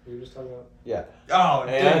 Paul. We were just talking about. Yeah. Oh,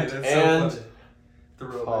 And- dude, that's and so funny. The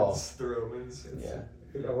Romans. Paul. The Romans. It's- Yeah.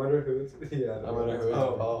 I wonder who it's. Yeah. I wonder who it's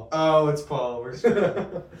oh. Paul. Oh, it's Paul. We're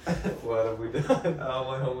what have we done? Oh,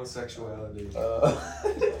 my homosexuality.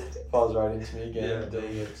 Paul's writing to me again. Yeah.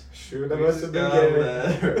 Dang it. Shoot, I must have been got gay. a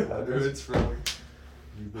letter. I wonder who it's from.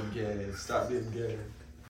 You've been gay. Stop being gay.